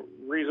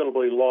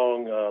reasonably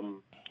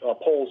long a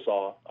pole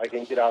saw. I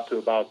can get out to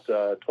about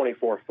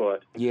 24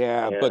 foot.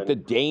 Yeah, but the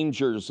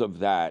dangers of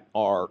that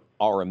are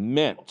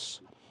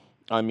immense.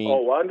 I mean,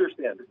 I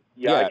understand.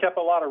 Yeah, I kept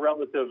a lot of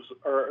relatives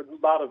or a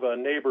lot of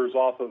neighbors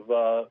off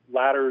of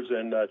ladders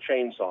and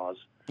chainsaws.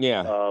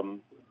 Yeah.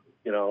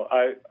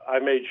 I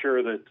made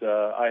sure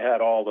that I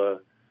had all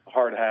the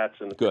hard hats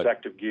and the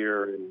protective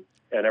gear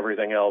and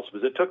everything else,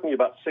 because it took me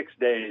about 6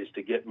 days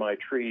to get my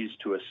trees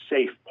to a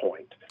safe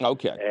point.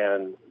 Okay.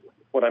 And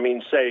when I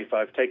mean safe,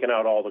 I've taken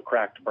out all the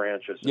cracked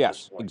branches.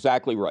 Yes,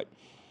 exactly right.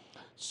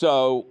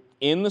 So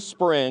in the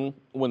spring,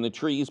 when the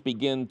trees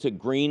begin to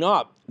green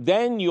up,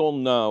 then you'll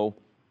know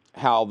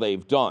how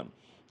they've done.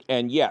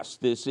 And yes,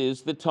 this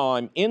is the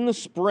time in the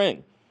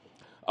spring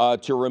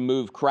to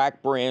remove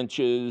cracked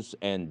branches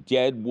and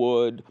dead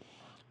wood.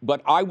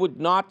 But I would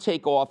not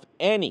take off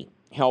any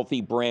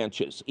healthy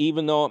branches,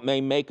 even though it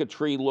may make a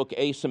tree look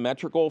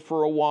asymmetrical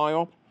for a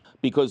while,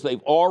 because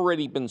they've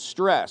already been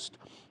stressed.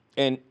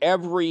 And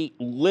every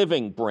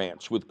living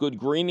branch with good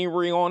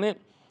greenery on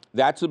it,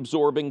 that's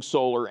absorbing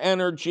solar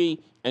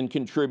energy and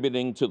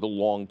contributing to the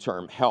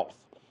long-term health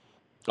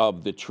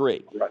of the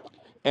tree. Right.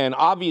 And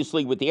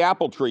obviously with the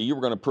apple tree, you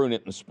were going to prune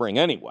it in the spring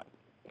anyway.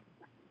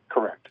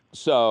 Correct.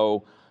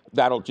 So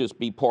that'll just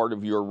be part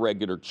of your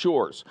regular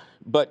chores.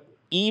 But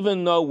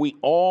even though we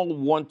all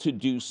want to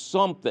do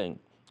something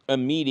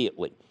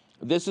immediately,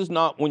 this is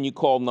not when you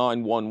call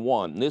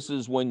 911. This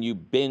is when you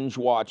binge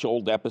watch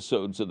old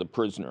episodes of The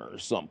Prisoner or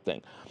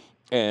something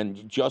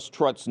and just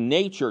trust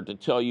nature to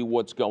tell you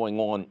what's going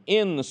on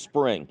in the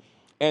spring.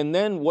 And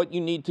then what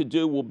you need to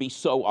do will be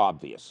so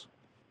obvious.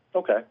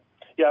 Okay.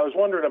 Yeah, I was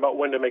wondering about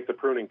when to make the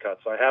pruning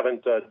cuts. I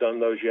haven't done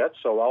those yet,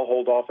 so I'll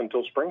hold off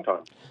until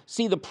springtime.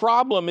 See, the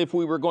problem if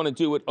we were going to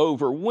do it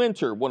over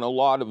winter, when a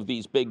lot of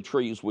these big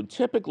trees would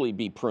typically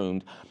be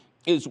pruned,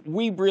 is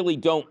we really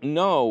don't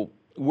know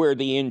where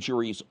the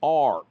injuries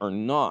are or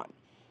not.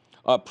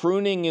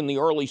 Pruning in the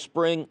early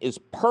spring is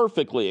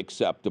perfectly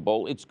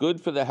acceptable. It's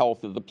good for the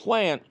health of the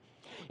plant,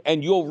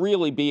 and you'll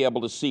really be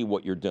able to see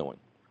what you're doing.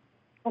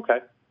 Okay.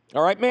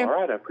 All right, man? All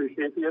right, I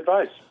appreciate the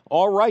advice.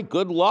 All right,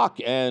 good luck.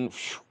 And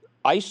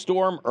ice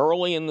storm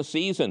early in the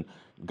season.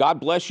 God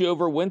bless you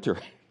over winter.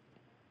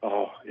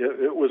 Oh,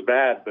 it was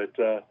bad, but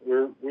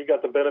we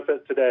got the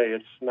benefit today.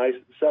 It's nice,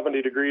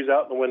 70 degrees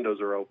out, and the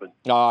windows are open.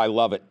 Oh, I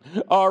love it.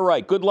 All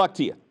right, good luck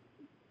to you.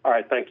 All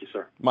right, thank you,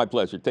 sir. My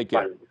pleasure. Take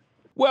care. Bye.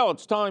 Well,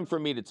 it's time for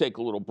me to take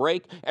a little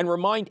break and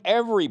remind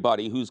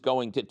everybody who's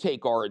going to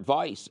take our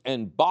advice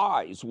and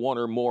buys one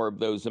or more of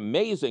those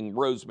amazing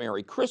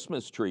rosemary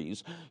Christmas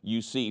trees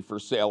you see for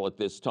sale at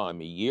this time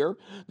of year,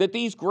 that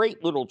these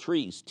great little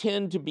trees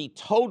tend to be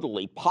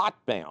totally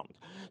pot-bound.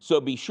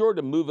 So be sure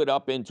to move it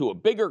up into a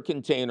bigger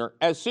container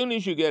as soon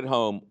as you get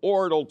home,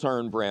 or it'll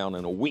turn brown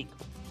in a week.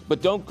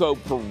 But don't go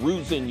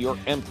perusing your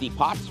empty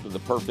pots for the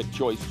perfect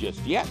choice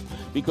just yet,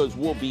 because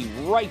we'll be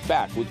right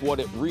back with what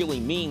it really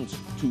means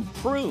to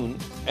prune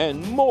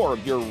and more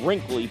of your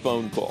wrinkly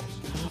phone calls.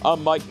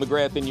 I'm Mike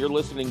McGrath, and you're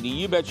listening to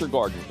You Bet Your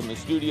Garden from the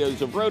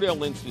studios of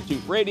Rodale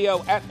Institute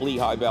Radio at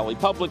Lehigh Valley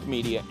Public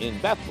Media in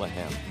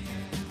Bethlehem,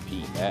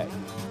 PA.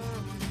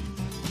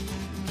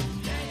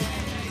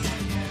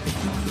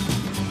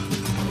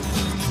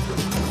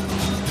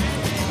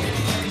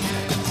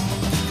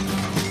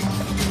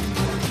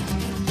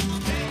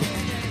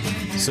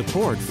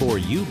 Support for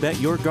You Bet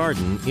Your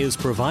Garden is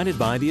provided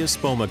by the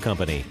Espoma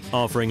Company,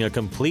 offering a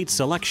complete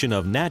selection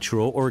of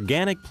natural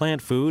organic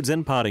plant foods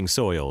and potting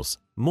soils.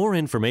 More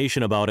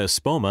information about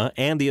Espoma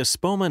and the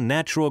Espoma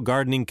Natural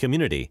Gardening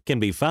Community can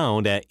be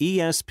found at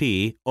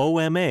espoma.com.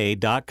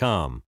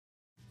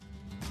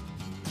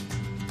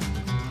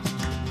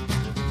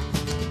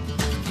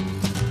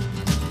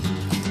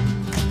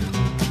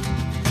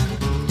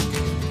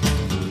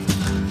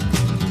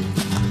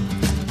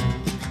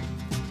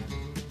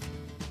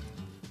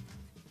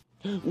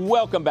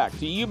 Welcome back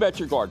to You Bet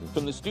Your Garden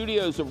from the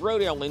studios of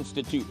Rodale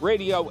Institute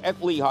Radio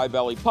at Lehigh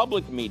Valley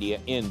Public Media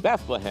in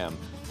Bethlehem,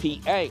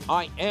 PA.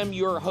 I am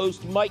your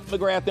host, Mike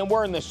McGrath, and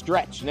we're in the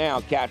stretch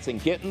now, cats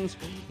and kittens.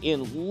 In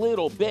a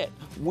little bit,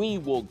 we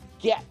will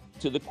get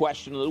to the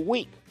question of the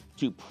week: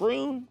 to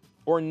prune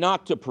or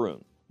not to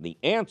prune? The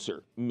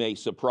answer may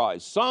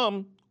surprise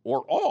some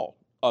or all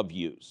of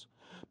yous.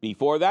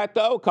 Before that,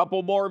 though, a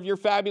couple more of your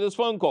fabulous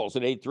phone calls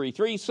at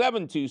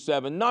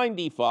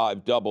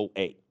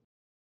 833-727-9588.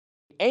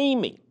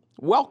 Amy,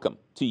 welcome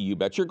to You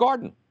Bet Your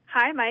Garden.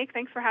 Hi, Mike.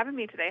 Thanks for having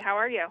me today. How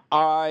are you?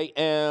 I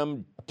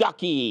am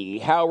Ducky.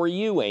 How are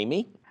you,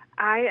 Amy?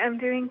 I am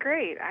doing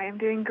great.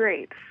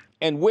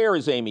 And where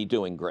is Amy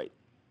doing great?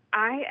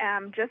 I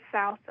am just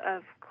south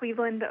of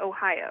Cleveland,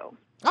 Ohio.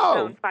 Oh.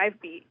 Zone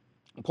 5B.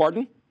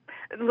 Pardon?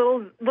 A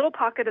little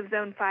pocket of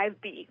Zone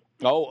 5B.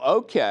 Oh,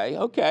 okay.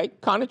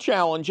 Kind of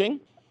challenging.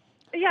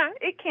 Yeah,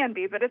 it can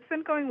be, but it's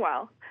been going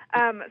well.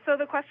 So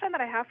the question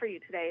that I have for you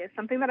today is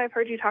something that I've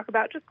heard you talk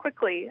about just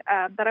quickly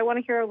that I want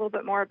to hear a little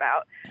bit more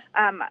about.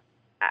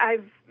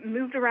 I've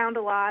moved around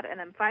a lot, and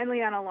I'm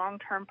finally on a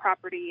long-term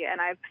property, and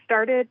I've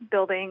started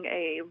building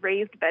a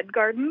raised bed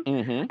garden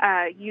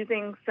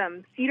using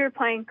some cedar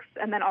planks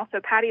and then also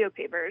patio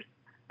pavers.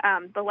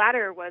 The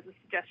latter was a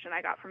suggestion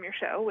I got from your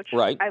show, which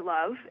I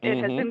love.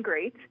 It has been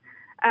great.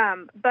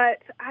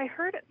 But I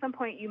heard at some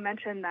point you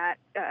mentioned that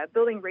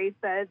building raised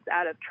beds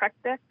out of Trek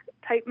deck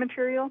type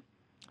material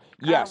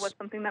was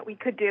something that we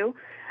could do.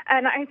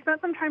 And I spent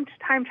some time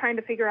trying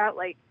to figure out,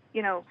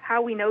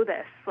 how we know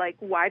this.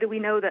 Why do we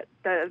know that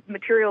the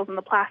materials in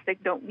the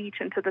plastic don't leach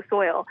into the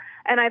soil?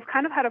 And I've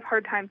kind of had a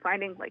hard time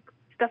finding,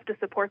 stuff to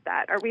support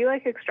that. Are we,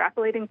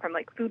 extrapolating from,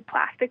 food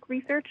plastic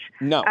research?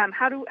 No.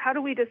 How do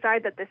we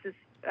decide that this is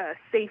a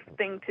safe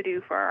thing to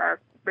do for our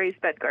raised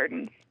bed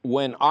gardens?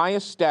 When I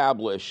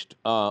established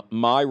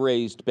my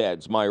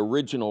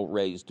original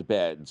raised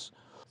beds,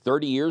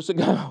 30 years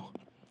ago,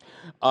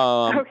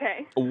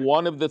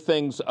 one of the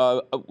things,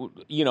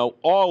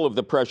 all of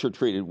the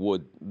pressure-treated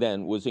wood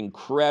then was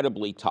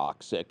incredibly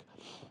toxic.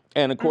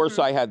 And, of course,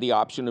 I had the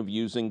option of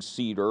using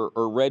cedar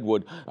or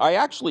redwood. I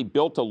actually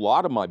built a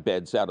lot of my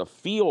beds out of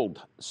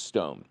field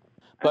stone.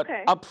 But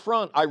up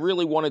front, I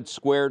really wanted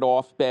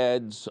squared-off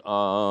beds.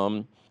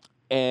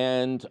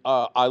 And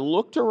I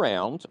looked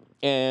around,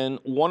 and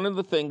one of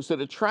the things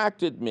that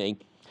attracted me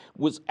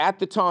was, at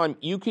the time,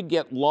 you could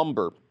get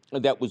lumber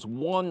that was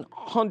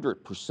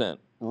 100%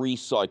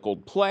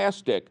 recycled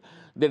plastic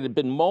that had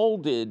been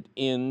molded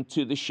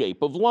into the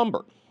shape of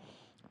lumber.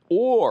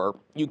 Or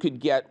you could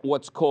get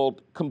what's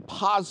called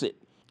composite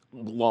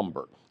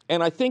lumber.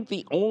 And I think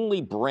the only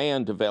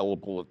brand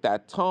available at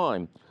that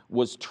time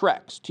was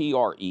Trex,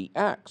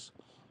 T-R-E-X.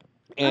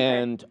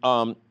 And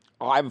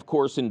I've, of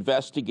course,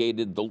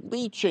 investigated the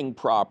leaching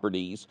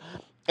properties.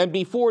 And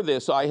before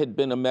this, I had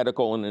been a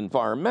medical and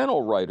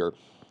environmental writer.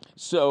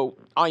 So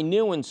I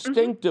knew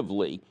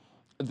instinctively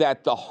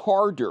that the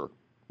harder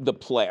the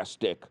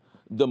plastic,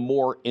 the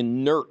more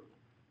inert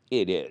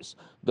it is.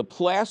 The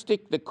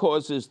plastic that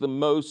causes the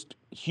most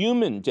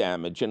human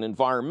damage and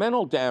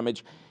environmental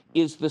damage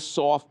is the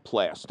soft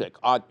plastic.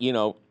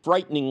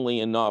 Frighteningly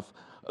enough,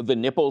 the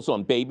nipples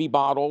on baby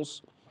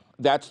bottles,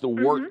 that's the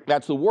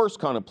worst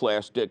kind of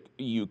plastic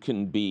you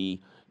can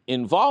be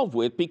involved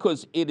with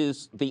because it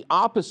is the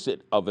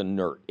opposite of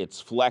inert.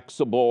 It's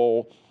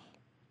flexible,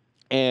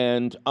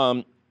 and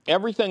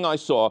everything I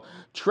saw,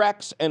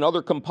 Trex and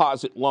other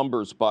composite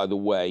lumbers, by the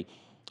way,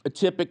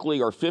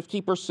 typically are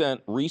 50%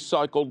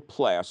 recycled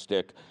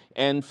plastic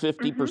and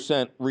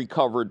 50%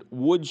 recovered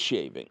wood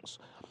shavings.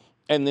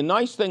 And the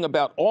nice thing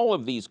about all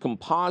of these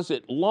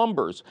composite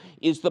lumbers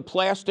is the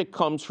plastic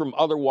comes from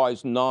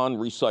otherwise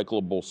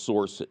non-recyclable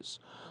sources,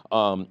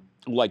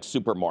 like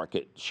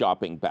supermarket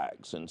shopping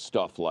bags and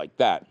stuff like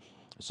that.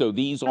 So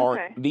these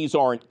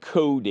aren't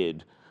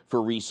coded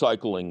for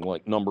recycling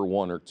like number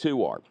 1 or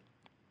 2 are.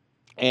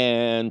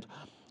 And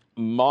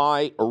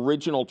my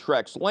original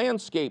Trex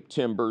landscape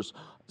timbers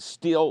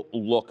still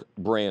look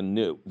brand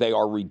new. They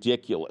are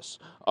ridiculous.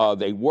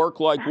 They work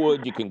like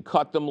wood. You can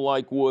cut them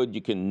like wood.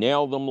 You can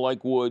nail them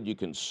like wood. You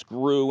can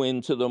screw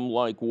into them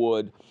like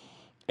wood.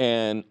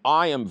 And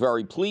I am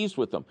very pleased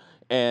with them.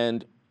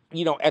 And,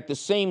 at the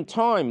same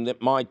time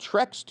that my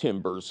Trex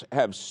timbers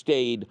have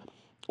stayed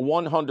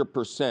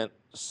 100%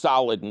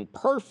 solid and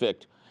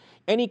perfect,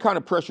 any kind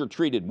of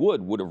pressure-treated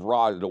wood would have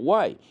rotted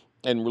away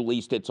and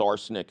released its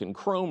arsenic and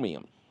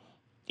chromium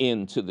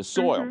into the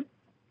soil.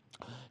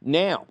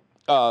 Now,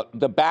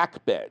 the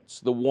back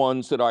beds, the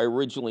ones that I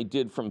originally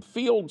did from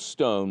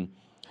fieldstone,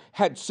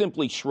 had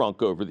simply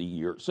shrunk over the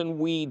years, and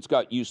weeds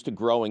got used to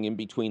growing in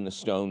between the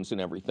stones and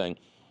everything.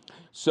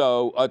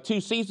 So 2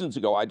 seasons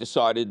ago, I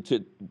decided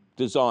to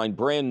design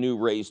brand new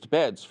raised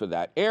beds for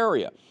that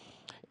area.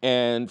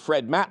 And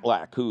Fred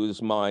Matlack, who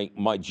is my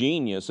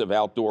genius of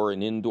outdoor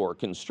and indoor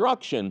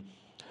construction,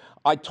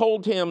 I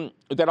told him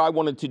that I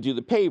wanted to do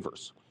the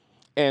pavers.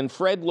 And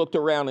Fred looked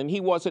around, and he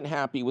wasn't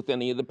happy with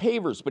any of the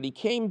pavers, but he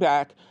came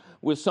back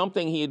with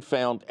something he had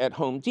found at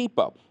Home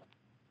Depot.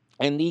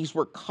 And these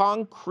were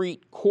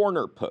concrete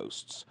corner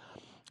posts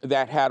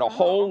that had a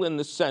hole in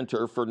the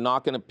center for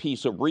knocking a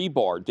piece of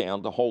rebar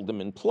down to hold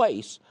them in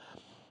place.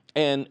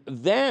 And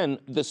then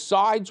the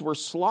sides were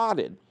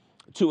slotted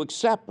to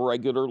accept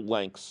regular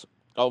lengths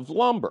of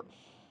lumber.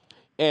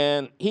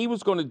 And he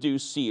was going to do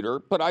cedar,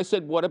 but I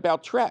said, what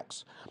about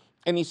Trex?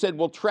 And he said,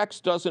 well,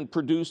 Trex doesn't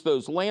produce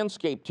those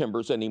landscape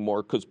timbers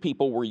anymore because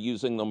people were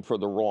using them for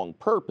the wrong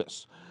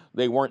purpose.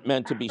 They weren't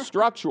meant to be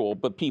structural,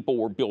 but people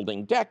were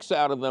building decks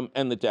out of them,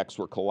 and the decks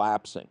were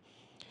collapsing.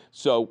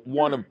 So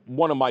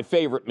one of my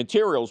favorite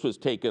materials was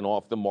taken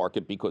off the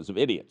market because of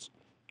idiots.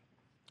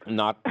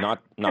 Not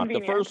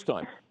the first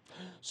time.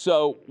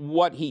 So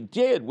what he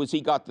did was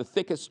he got the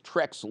thickest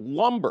Trex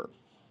lumber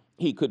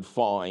he could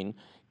find,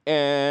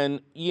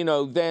 and,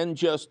 then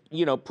just,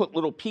 put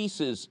little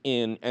pieces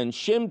in and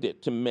shimmed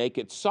it to make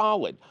it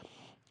solid.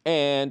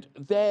 And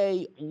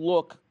they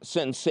look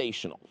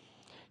sensational.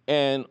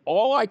 And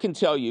all I can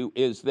tell you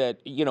is that,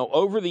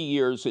 over the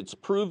years, it's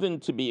proven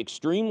to be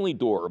extremely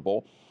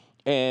durable.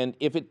 And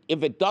if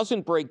it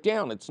doesn't break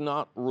down, it's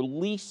not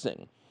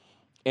releasing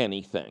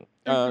anything.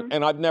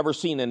 And I've never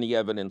seen any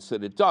evidence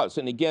that it does.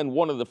 And again,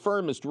 one of the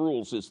firmest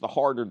rules is the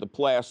harder the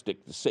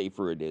plastic, the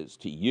safer it is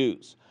to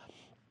use.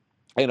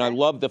 And I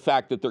love the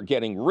fact that they're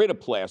getting rid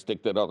of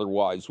plastic that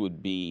otherwise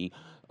would be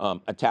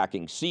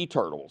attacking sea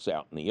turtles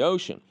out in the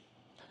ocean.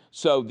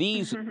 So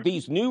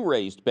these new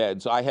raised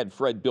beds, I had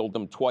Fred build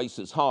them twice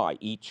as high,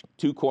 each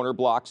 2 corner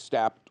blocks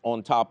stacked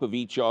on top of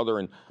each other,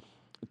 and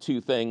 2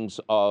 things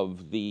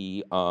of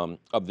the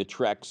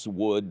Trex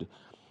wood,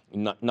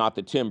 not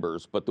the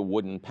timbers, but the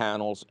wooden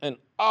panels. And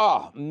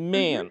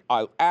man,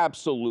 I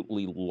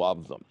absolutely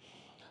love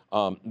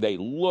them. They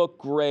look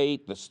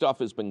great. The stuff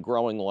has been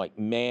growing like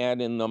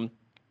mad in them.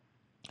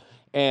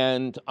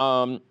 And,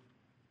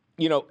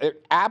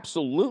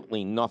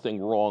 absolutely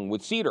nothing wrong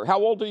with cedar. How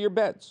old are your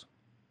beds?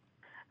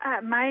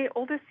 My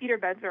oldest cedar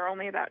beds are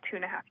only about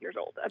 2.5 years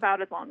old,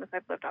 about as long as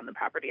I've lived on the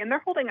property, and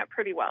they're holding up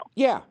pretty well.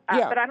 Yeah.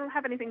 But I don't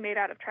have anything made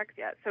out of Trex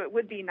yet, so it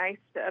would be nice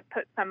to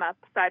put some up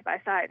side by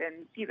side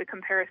and see the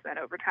comparison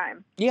over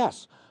time.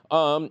 Yes.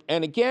 And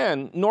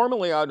again,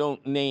 normally I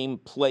don't name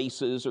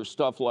places or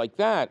stuff like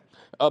that,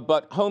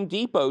 but Home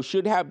Depot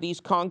should have these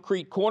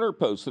concrete corner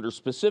posts that are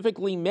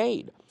specifically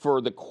made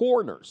for the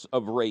corners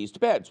of raised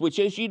beds, which,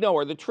 as you know,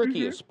 are the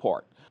trickiest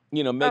part.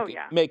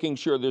 Making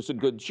sure there's a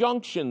good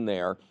junction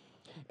there.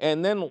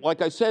 And then,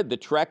 like I said, the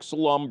Trex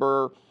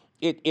lumber,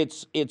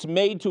 it's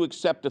made to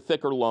accept a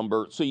thicker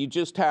lumber, so you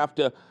just have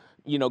to,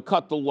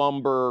 cut the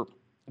lumber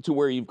to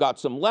where you've got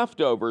some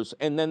leftovers,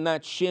 and then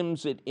that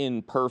shims it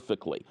in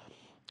perfectly.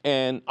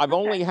 And I've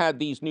only had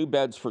these new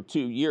beds for 2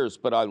 years,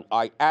 but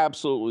I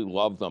absolutely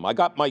love them. I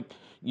got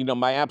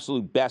my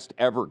absolute best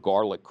ever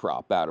garlic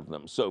crop out of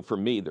them, so for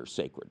me, they're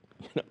sacred.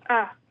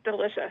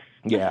 Delicious.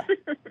 Yeah.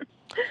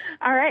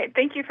 All right.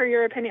 Thank you for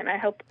your opinion.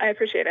 I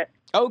appreciate it.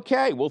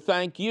 Okay. Well,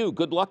 thank you.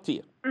 Good luck to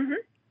you.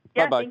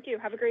 Yeah, bye-bye. Thank you.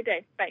 Have a great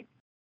day. Bye.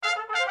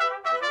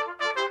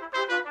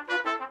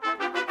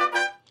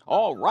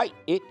 All right.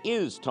 It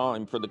is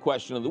time for the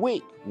question of the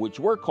week, which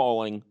we're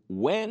calling,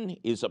 when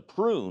is a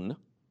prune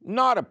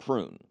not a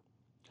prune?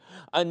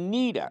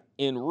 Anita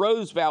in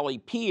Rose Valley,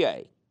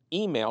 PA,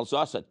 emails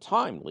us a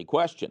timely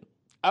question.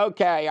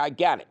 Okay, I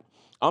get it.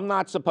 I'm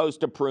not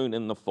supposed to prune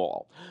in the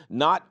fall,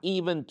 not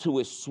even to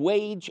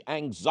assuage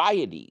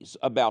anxieties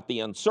about the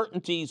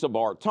uncertainties of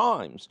our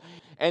times,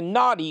 and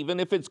not even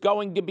if it's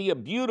going to be a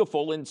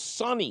beautiful and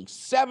sunny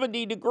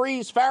 70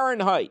 degrees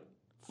Fahrenheit.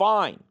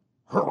 Fine,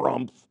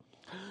 harumph.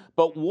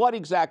 But what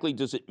exactly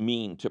does it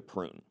mean to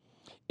prune?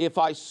 If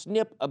I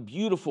snip a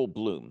beautiful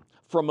bloom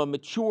from a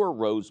mature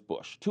rose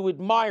bush to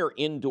admire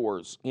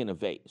indoors in a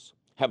vase,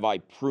 have I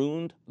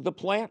pruned the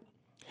plant?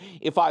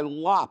 If I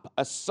lop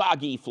a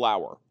soggy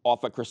flower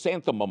off a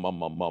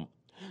chrysanthemum,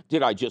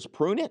 did I just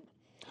prune it?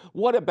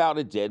 What about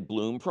a dead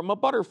bloom from a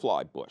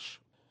butterfly bush?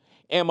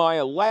 Am I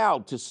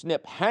allowed to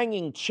snip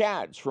hanging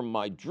chads from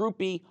my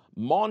droopy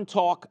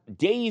Montauk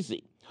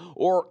daisy?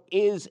 Or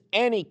is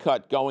any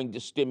cut going to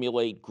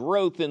stimulate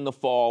growth in the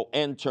fall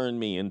and turn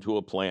me into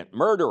a plant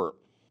murderer?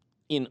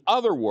 In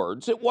other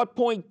words, at what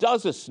point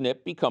does a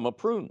snip become a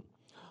prune?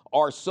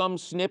 Are some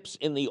snips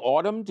in the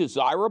autumn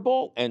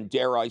desirable and,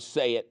 dare I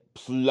say it,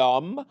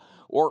 plum?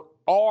 Or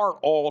are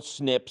all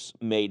snips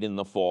made in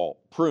the fall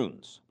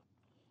prunes?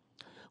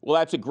 Well,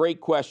 that's a great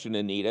question,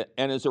 Anita,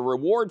 and as a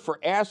reward for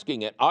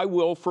asking it, I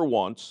will for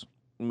once,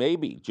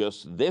 maybe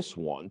just this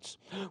once,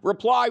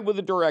 reply with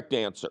a direct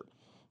answer.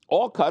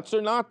 All cuts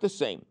are not the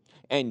same,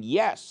 and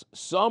yes,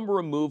 some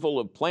removal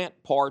of plant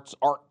parts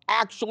are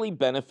actually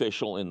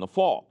beneficial in the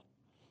fall.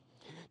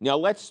 Now,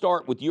 let's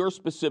start with your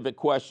specific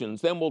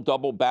questions, then we'll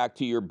double back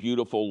to your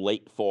beautiful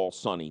late fall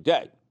sunny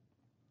day.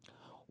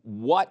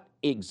 What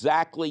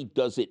exactly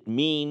does it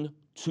mean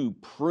to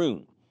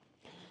prune?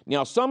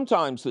 Now,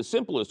 sometimes the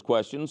simplest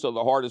questions are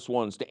the hardest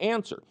ones to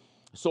answer,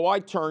 so I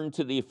turn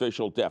to the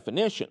official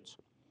definitions.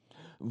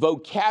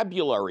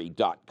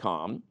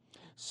 Vocabulary.com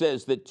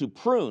says that to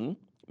prune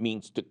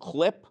means to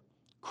clip,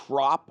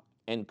 crop,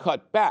 and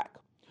cut back.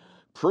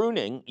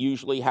 Pruning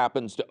usually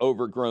happens to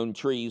overgrown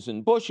trees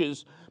and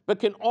bushes, but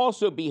can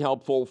also be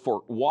helpful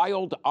for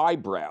wild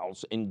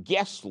eyebrows and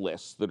guest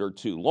lists that are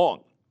too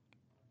long.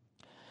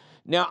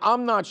 Now,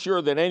 I'm not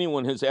sure that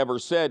anyone has ever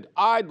said,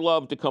 I'd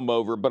love to come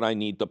over, but I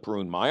need to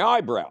prune my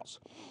eyebrows.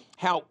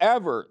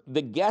 However,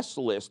 the guest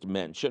list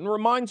mention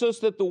reminds us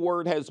that the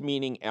word has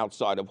meaning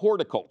outside of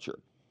horticulture.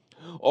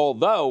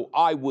 Although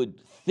I would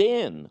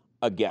thin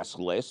a guest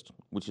list,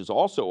 which is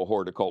also a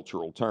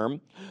horticultural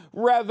term,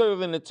 rather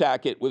than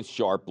attack it with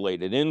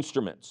sharp-bladed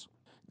instruments.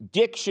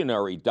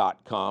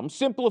 Dictionary.com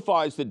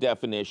simplifies the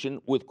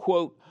definition with,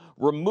 quote,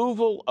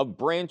 removal of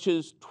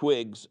branches,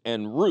 twigs,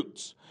 and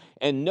roots,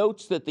 and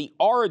notes that the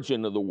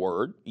origin of the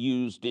word,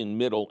 used in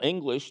Middle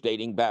English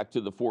dating back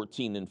to the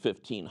 14 and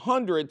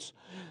 1500s,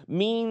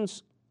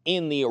 means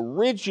in the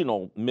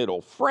original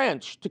Middle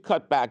French to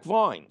cut back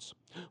vines,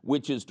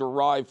 which is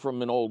derived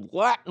from an old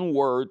Latin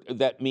word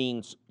that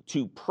means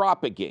to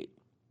propagate.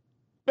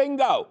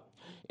 Bingo!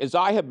 As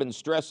I have been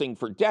stressing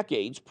for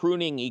decades,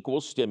 pruning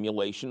equals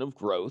stimulation of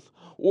growth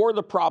or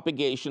the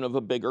propagation of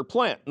a bigger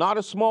plant, not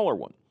a smaller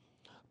one.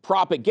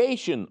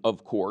 Propagation,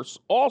 of course,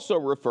 also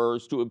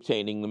refers to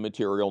obtaining the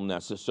material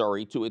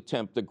necessary to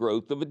attempt the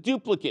growth of a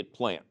duplicate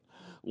plant,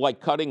 like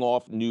cutting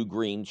off new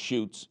green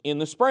shoots in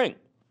the spring,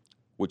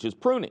 which is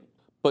pruning.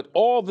 But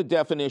all the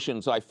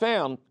definitions I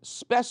found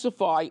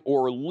specify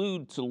or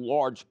allude to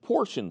large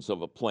portions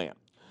of a plant,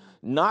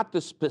 not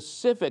the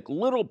specific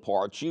little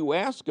parts you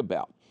ask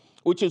about,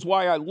 which is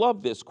why I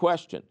love this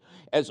question,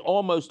 as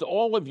almost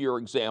all of your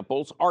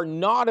examples are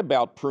not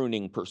about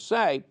pruning per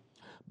se,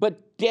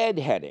 but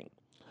deadheading,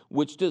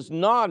 which does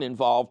not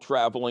involve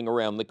traveling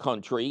around the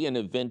country in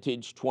a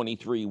vintage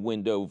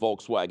 23-window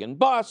Volkswagen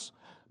bus,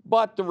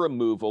 but the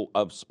removal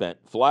of spent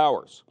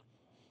flowers.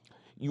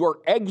 Your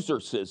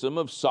exorcism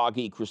of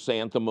soggy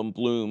chrysanthemum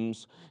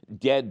blooms,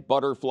 dead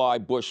butterfly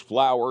bush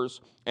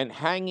flowers, and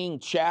hanging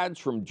chads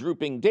from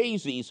drooping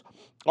daisies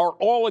are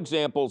all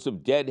examples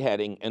of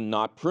deadheading and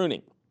not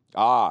pruning.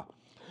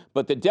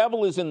 But the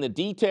devil is in the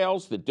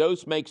details, the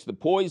dose makes the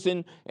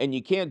poison, and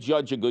you can't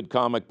judge a good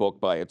comic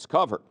book by its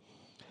cover.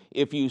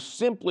 If you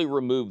simply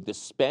remove the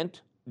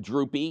spent,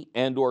 droopy,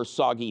 and/or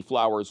soggy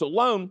flowers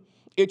alone,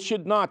 it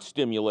should not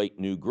stimulate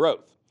new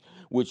growth,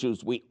 which,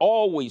 as we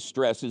always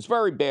stress, is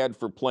very bad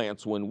for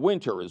plants when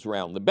winter is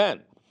round the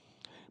bend.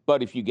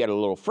 But if you get a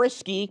little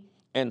frisky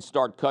and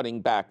start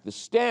cutting back the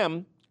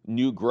stem,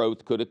 new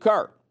growth could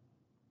occur,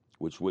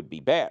 which would be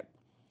bad.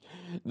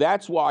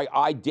 That's why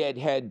I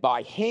deadhead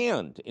by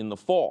hand in the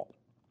fall.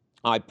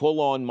 I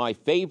pull on my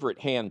favorite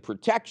hand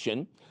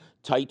protection,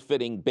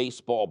 tight-fitting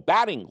baseball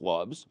batting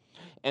gloves,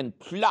 and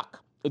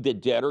pluck the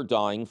dead or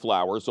dying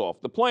flowers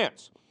off the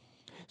plants.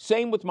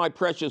 Same with my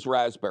precious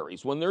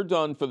raspberries. When they're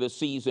done for the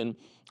season,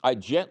 I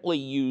gently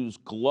use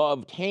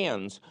gloved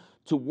hands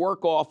to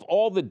work off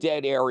all the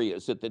dead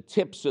areas at the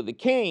tips of the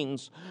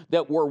canes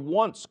that were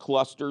once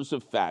clusters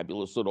of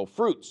fabulous little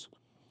fruits.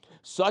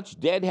 Such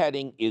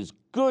deadheading is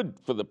good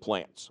for the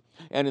plants,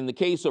 and in the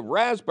case of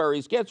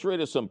raspberries, gets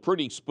rid of some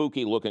pretty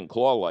spooky-looking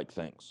claw-like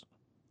things.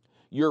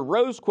 Your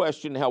rose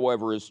question,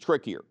 however, is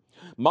trickier.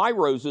 My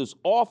roses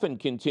often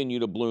continue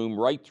to bloom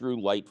right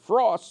through light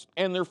frosts,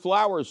 and their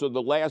flowers are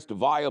the last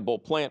viable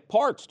plant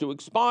parts to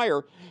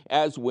expire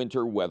as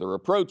winter weather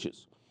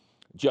approaches.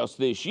 Just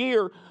this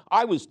year,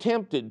 I was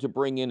tempted to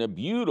bring in a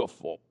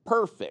beautiful,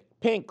 perfect,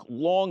 pink,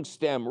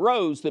 long-stem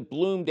rose that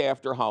bloomed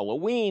after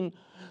Halloween,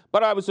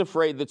 but I was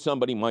afraid that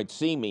somebody might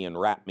see me and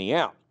rat me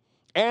out.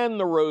 And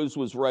the rose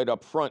was right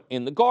up front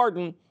in the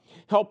garden,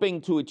 helping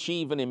to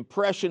achieve an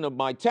impression of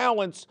my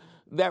talents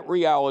that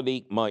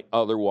reality might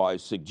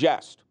otherwise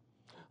suggest.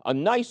 A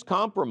nice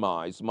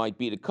compromise might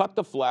be to cut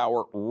the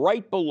flower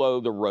right below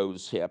the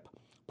rose hip,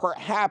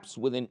 perhaps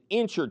with an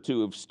inch or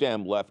two of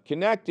stem left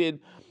connected,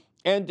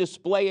 and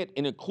display it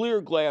in a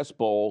clear glass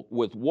bowl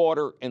with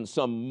water and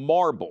some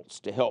marbles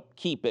to help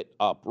keep it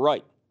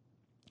upright.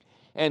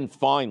 And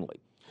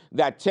finally,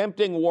 that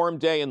tempting warm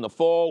day in the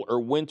fall or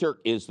winter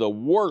is the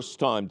worst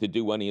time to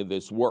do any of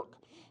this work.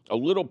 A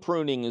little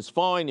pruning is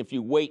fine if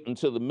you wait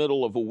until the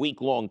middle of a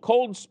week-long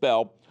cold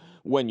spell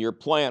when your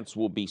plants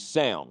will be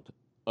sound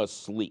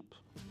asleep.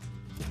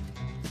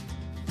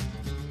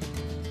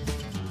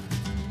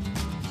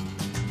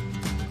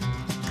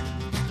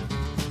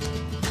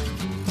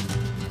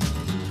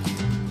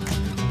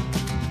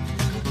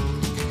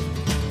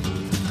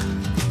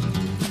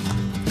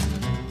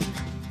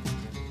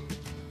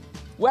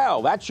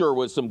 Well, that sure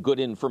was some good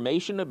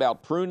information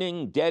about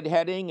pruning,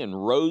 deadheading,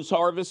 and rose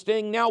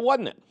harvesting, now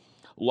wasn't it?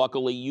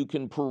 Luckily, you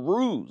can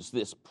peruse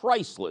this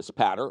priceless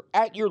patter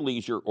at your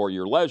leisure or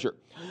your leisure,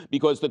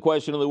 because the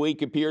question of the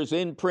week appears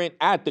in print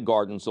at the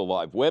Gardens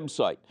Alive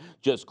website.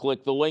 Just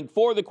click the link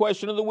for the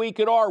question of the week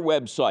at our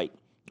website,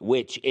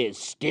 which is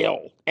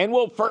still and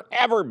will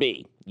forever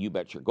be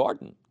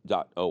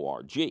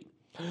YBYGgarden.org.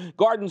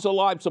 Gardens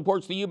Alive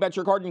supports the You Bet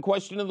Your Garden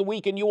question of the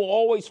week, and you will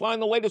always find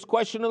the latest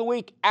question of the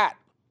week at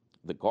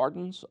the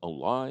Gardens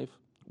Alive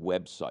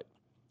website.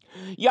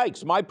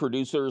 Yikes, my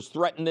producers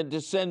threatened to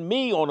send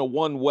me on a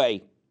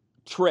one-way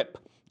trip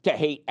to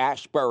hate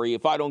Ashbury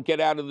if I don't get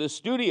out of this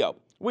studio.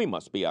 We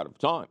must be out of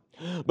time.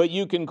 But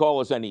you can call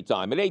us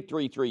anytime at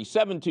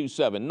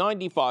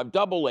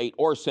 833-727-9588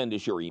 or send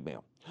us your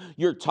email.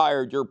 You're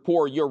tired, you're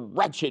poor, you're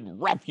wretched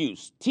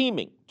refuse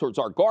teeming towards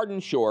our garden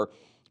shore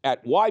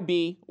at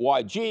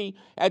YBYG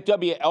at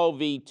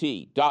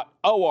WLVT.org.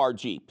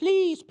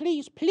 Please,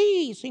 please,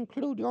 please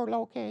include your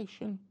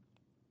location.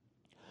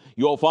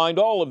 You'll find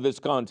all of this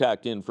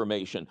contact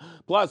information,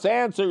 plus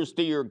answers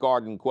to your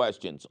garden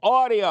questions,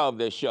 audio of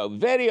this show,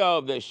 video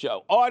of this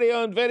show,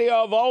 audio and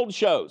video of old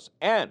shows,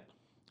 and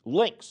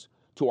links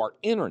to our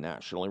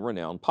internationally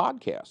renowned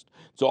podcast.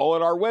 It's all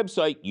at our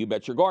website,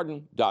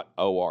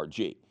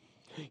 youbetyourgarden.org.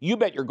 You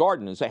Bet Your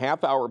Garden is a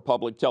half-hour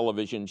public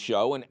television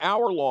show, an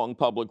hour-long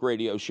public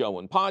radio show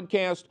and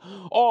podcast,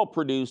 all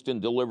produced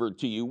and delivered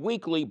to you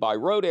weekly by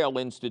Rodale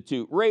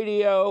Institute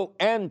Radio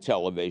and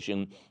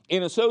Television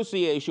in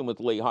association with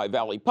Lehigh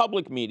Valley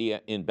Public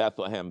Media in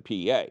Bethlehem,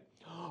 PA.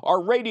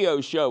 Our radio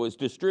show is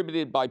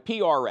distributed by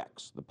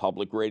PRX, the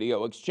Public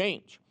Radio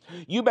Exchange.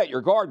 You Bet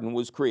Your Garden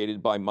was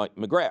created by Mike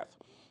McGrath.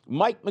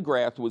 Mike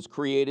McGrath was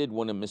created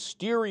when a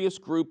mysterious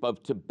group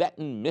of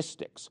Tibetan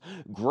mystics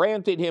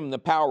granted him the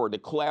power to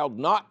cloud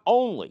not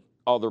only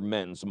other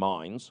men's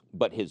minds,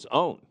 but his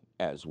own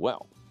as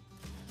well.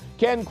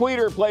 Ken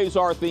Queter plays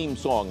our theme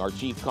song. Our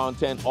chief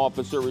content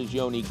officer is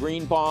Yoni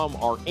Greenbaum.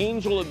 Our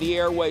angel of the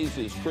airways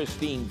is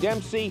Christine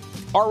Dempsey.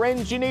 Our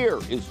engineer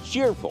is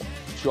cheerful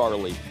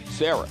Charlie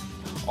Sarah.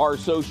 Our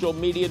social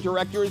media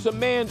director is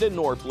Amanda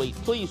Norfleet.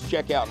 Please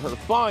check out her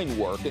fine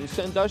work and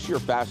send us your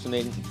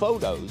fascinating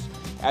photos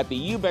at the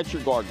You Bet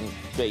Your Garden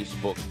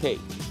Facebook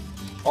page.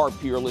 Our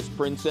peerless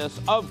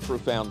princess of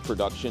profound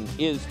production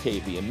is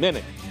Tavia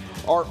Minnick.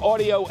 Our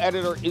audio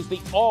editor is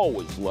the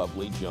always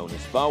lovely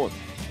Jonas Bowen.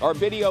 Our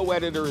video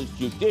editor is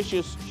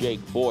judicious Jake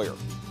Boyer.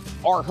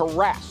 Our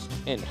harassed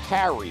and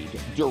harried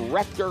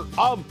director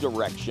of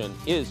direction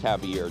is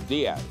Javier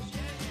Diaz.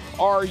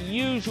 Our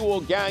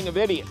usual gang of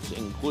idiots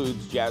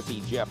includes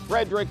Jazzy Jeff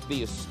Frederick,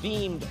 the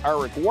esteemed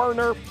Eric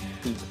Werner,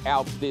 who's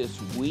out this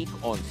week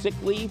on sick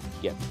leave.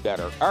 Get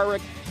better,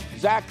 Eric.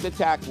 Zach the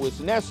Tack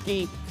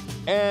Wisniewski,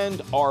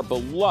 and our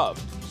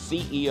beloved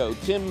CEO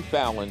Tim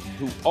Fallon,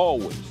 who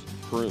always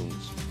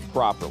prunes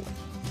properly.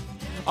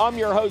 I'm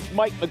your host,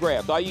 Mike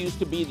McGrath. I used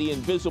to be the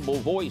invisible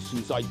voice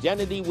whose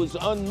identity was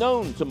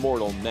unknown to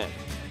mortal men.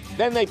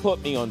 Then they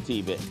put me on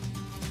TV.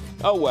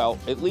 Oh well,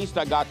 at least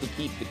I got to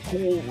keep the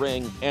cool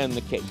ring and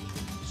the cape.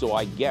 So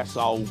I guess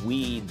I'll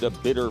weed the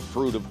bitter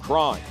fruit of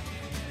crime.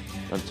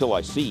 Until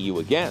I see you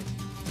again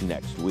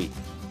next week.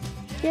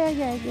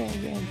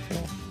 Yeah.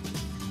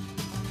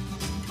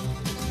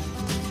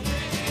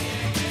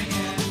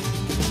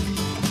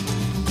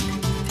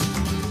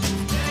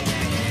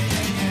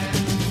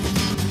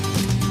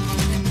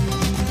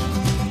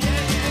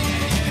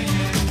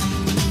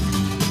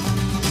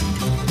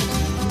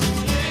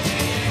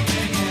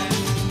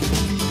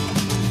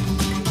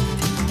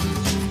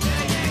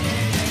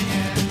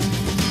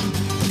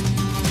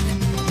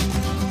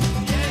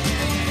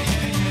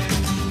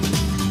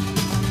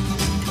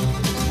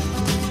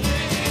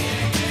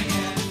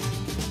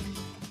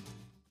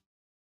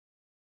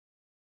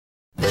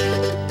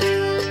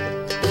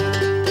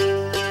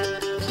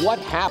 What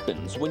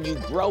happens when you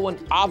grow an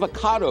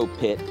avocado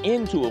pit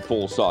into a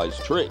full-size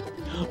tree?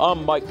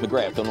 I'm Mike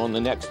McGrath, and on the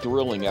next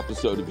thrilling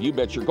episode of You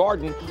Bet Your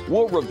Garden,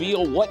 we'll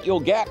reveal what you'll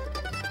get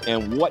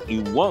and what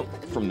you won't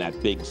from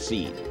that big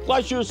seed.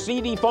 Plus your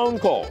seedy phone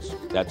calls.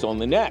 That's on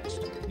the next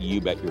You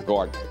Bet Your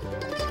Garden.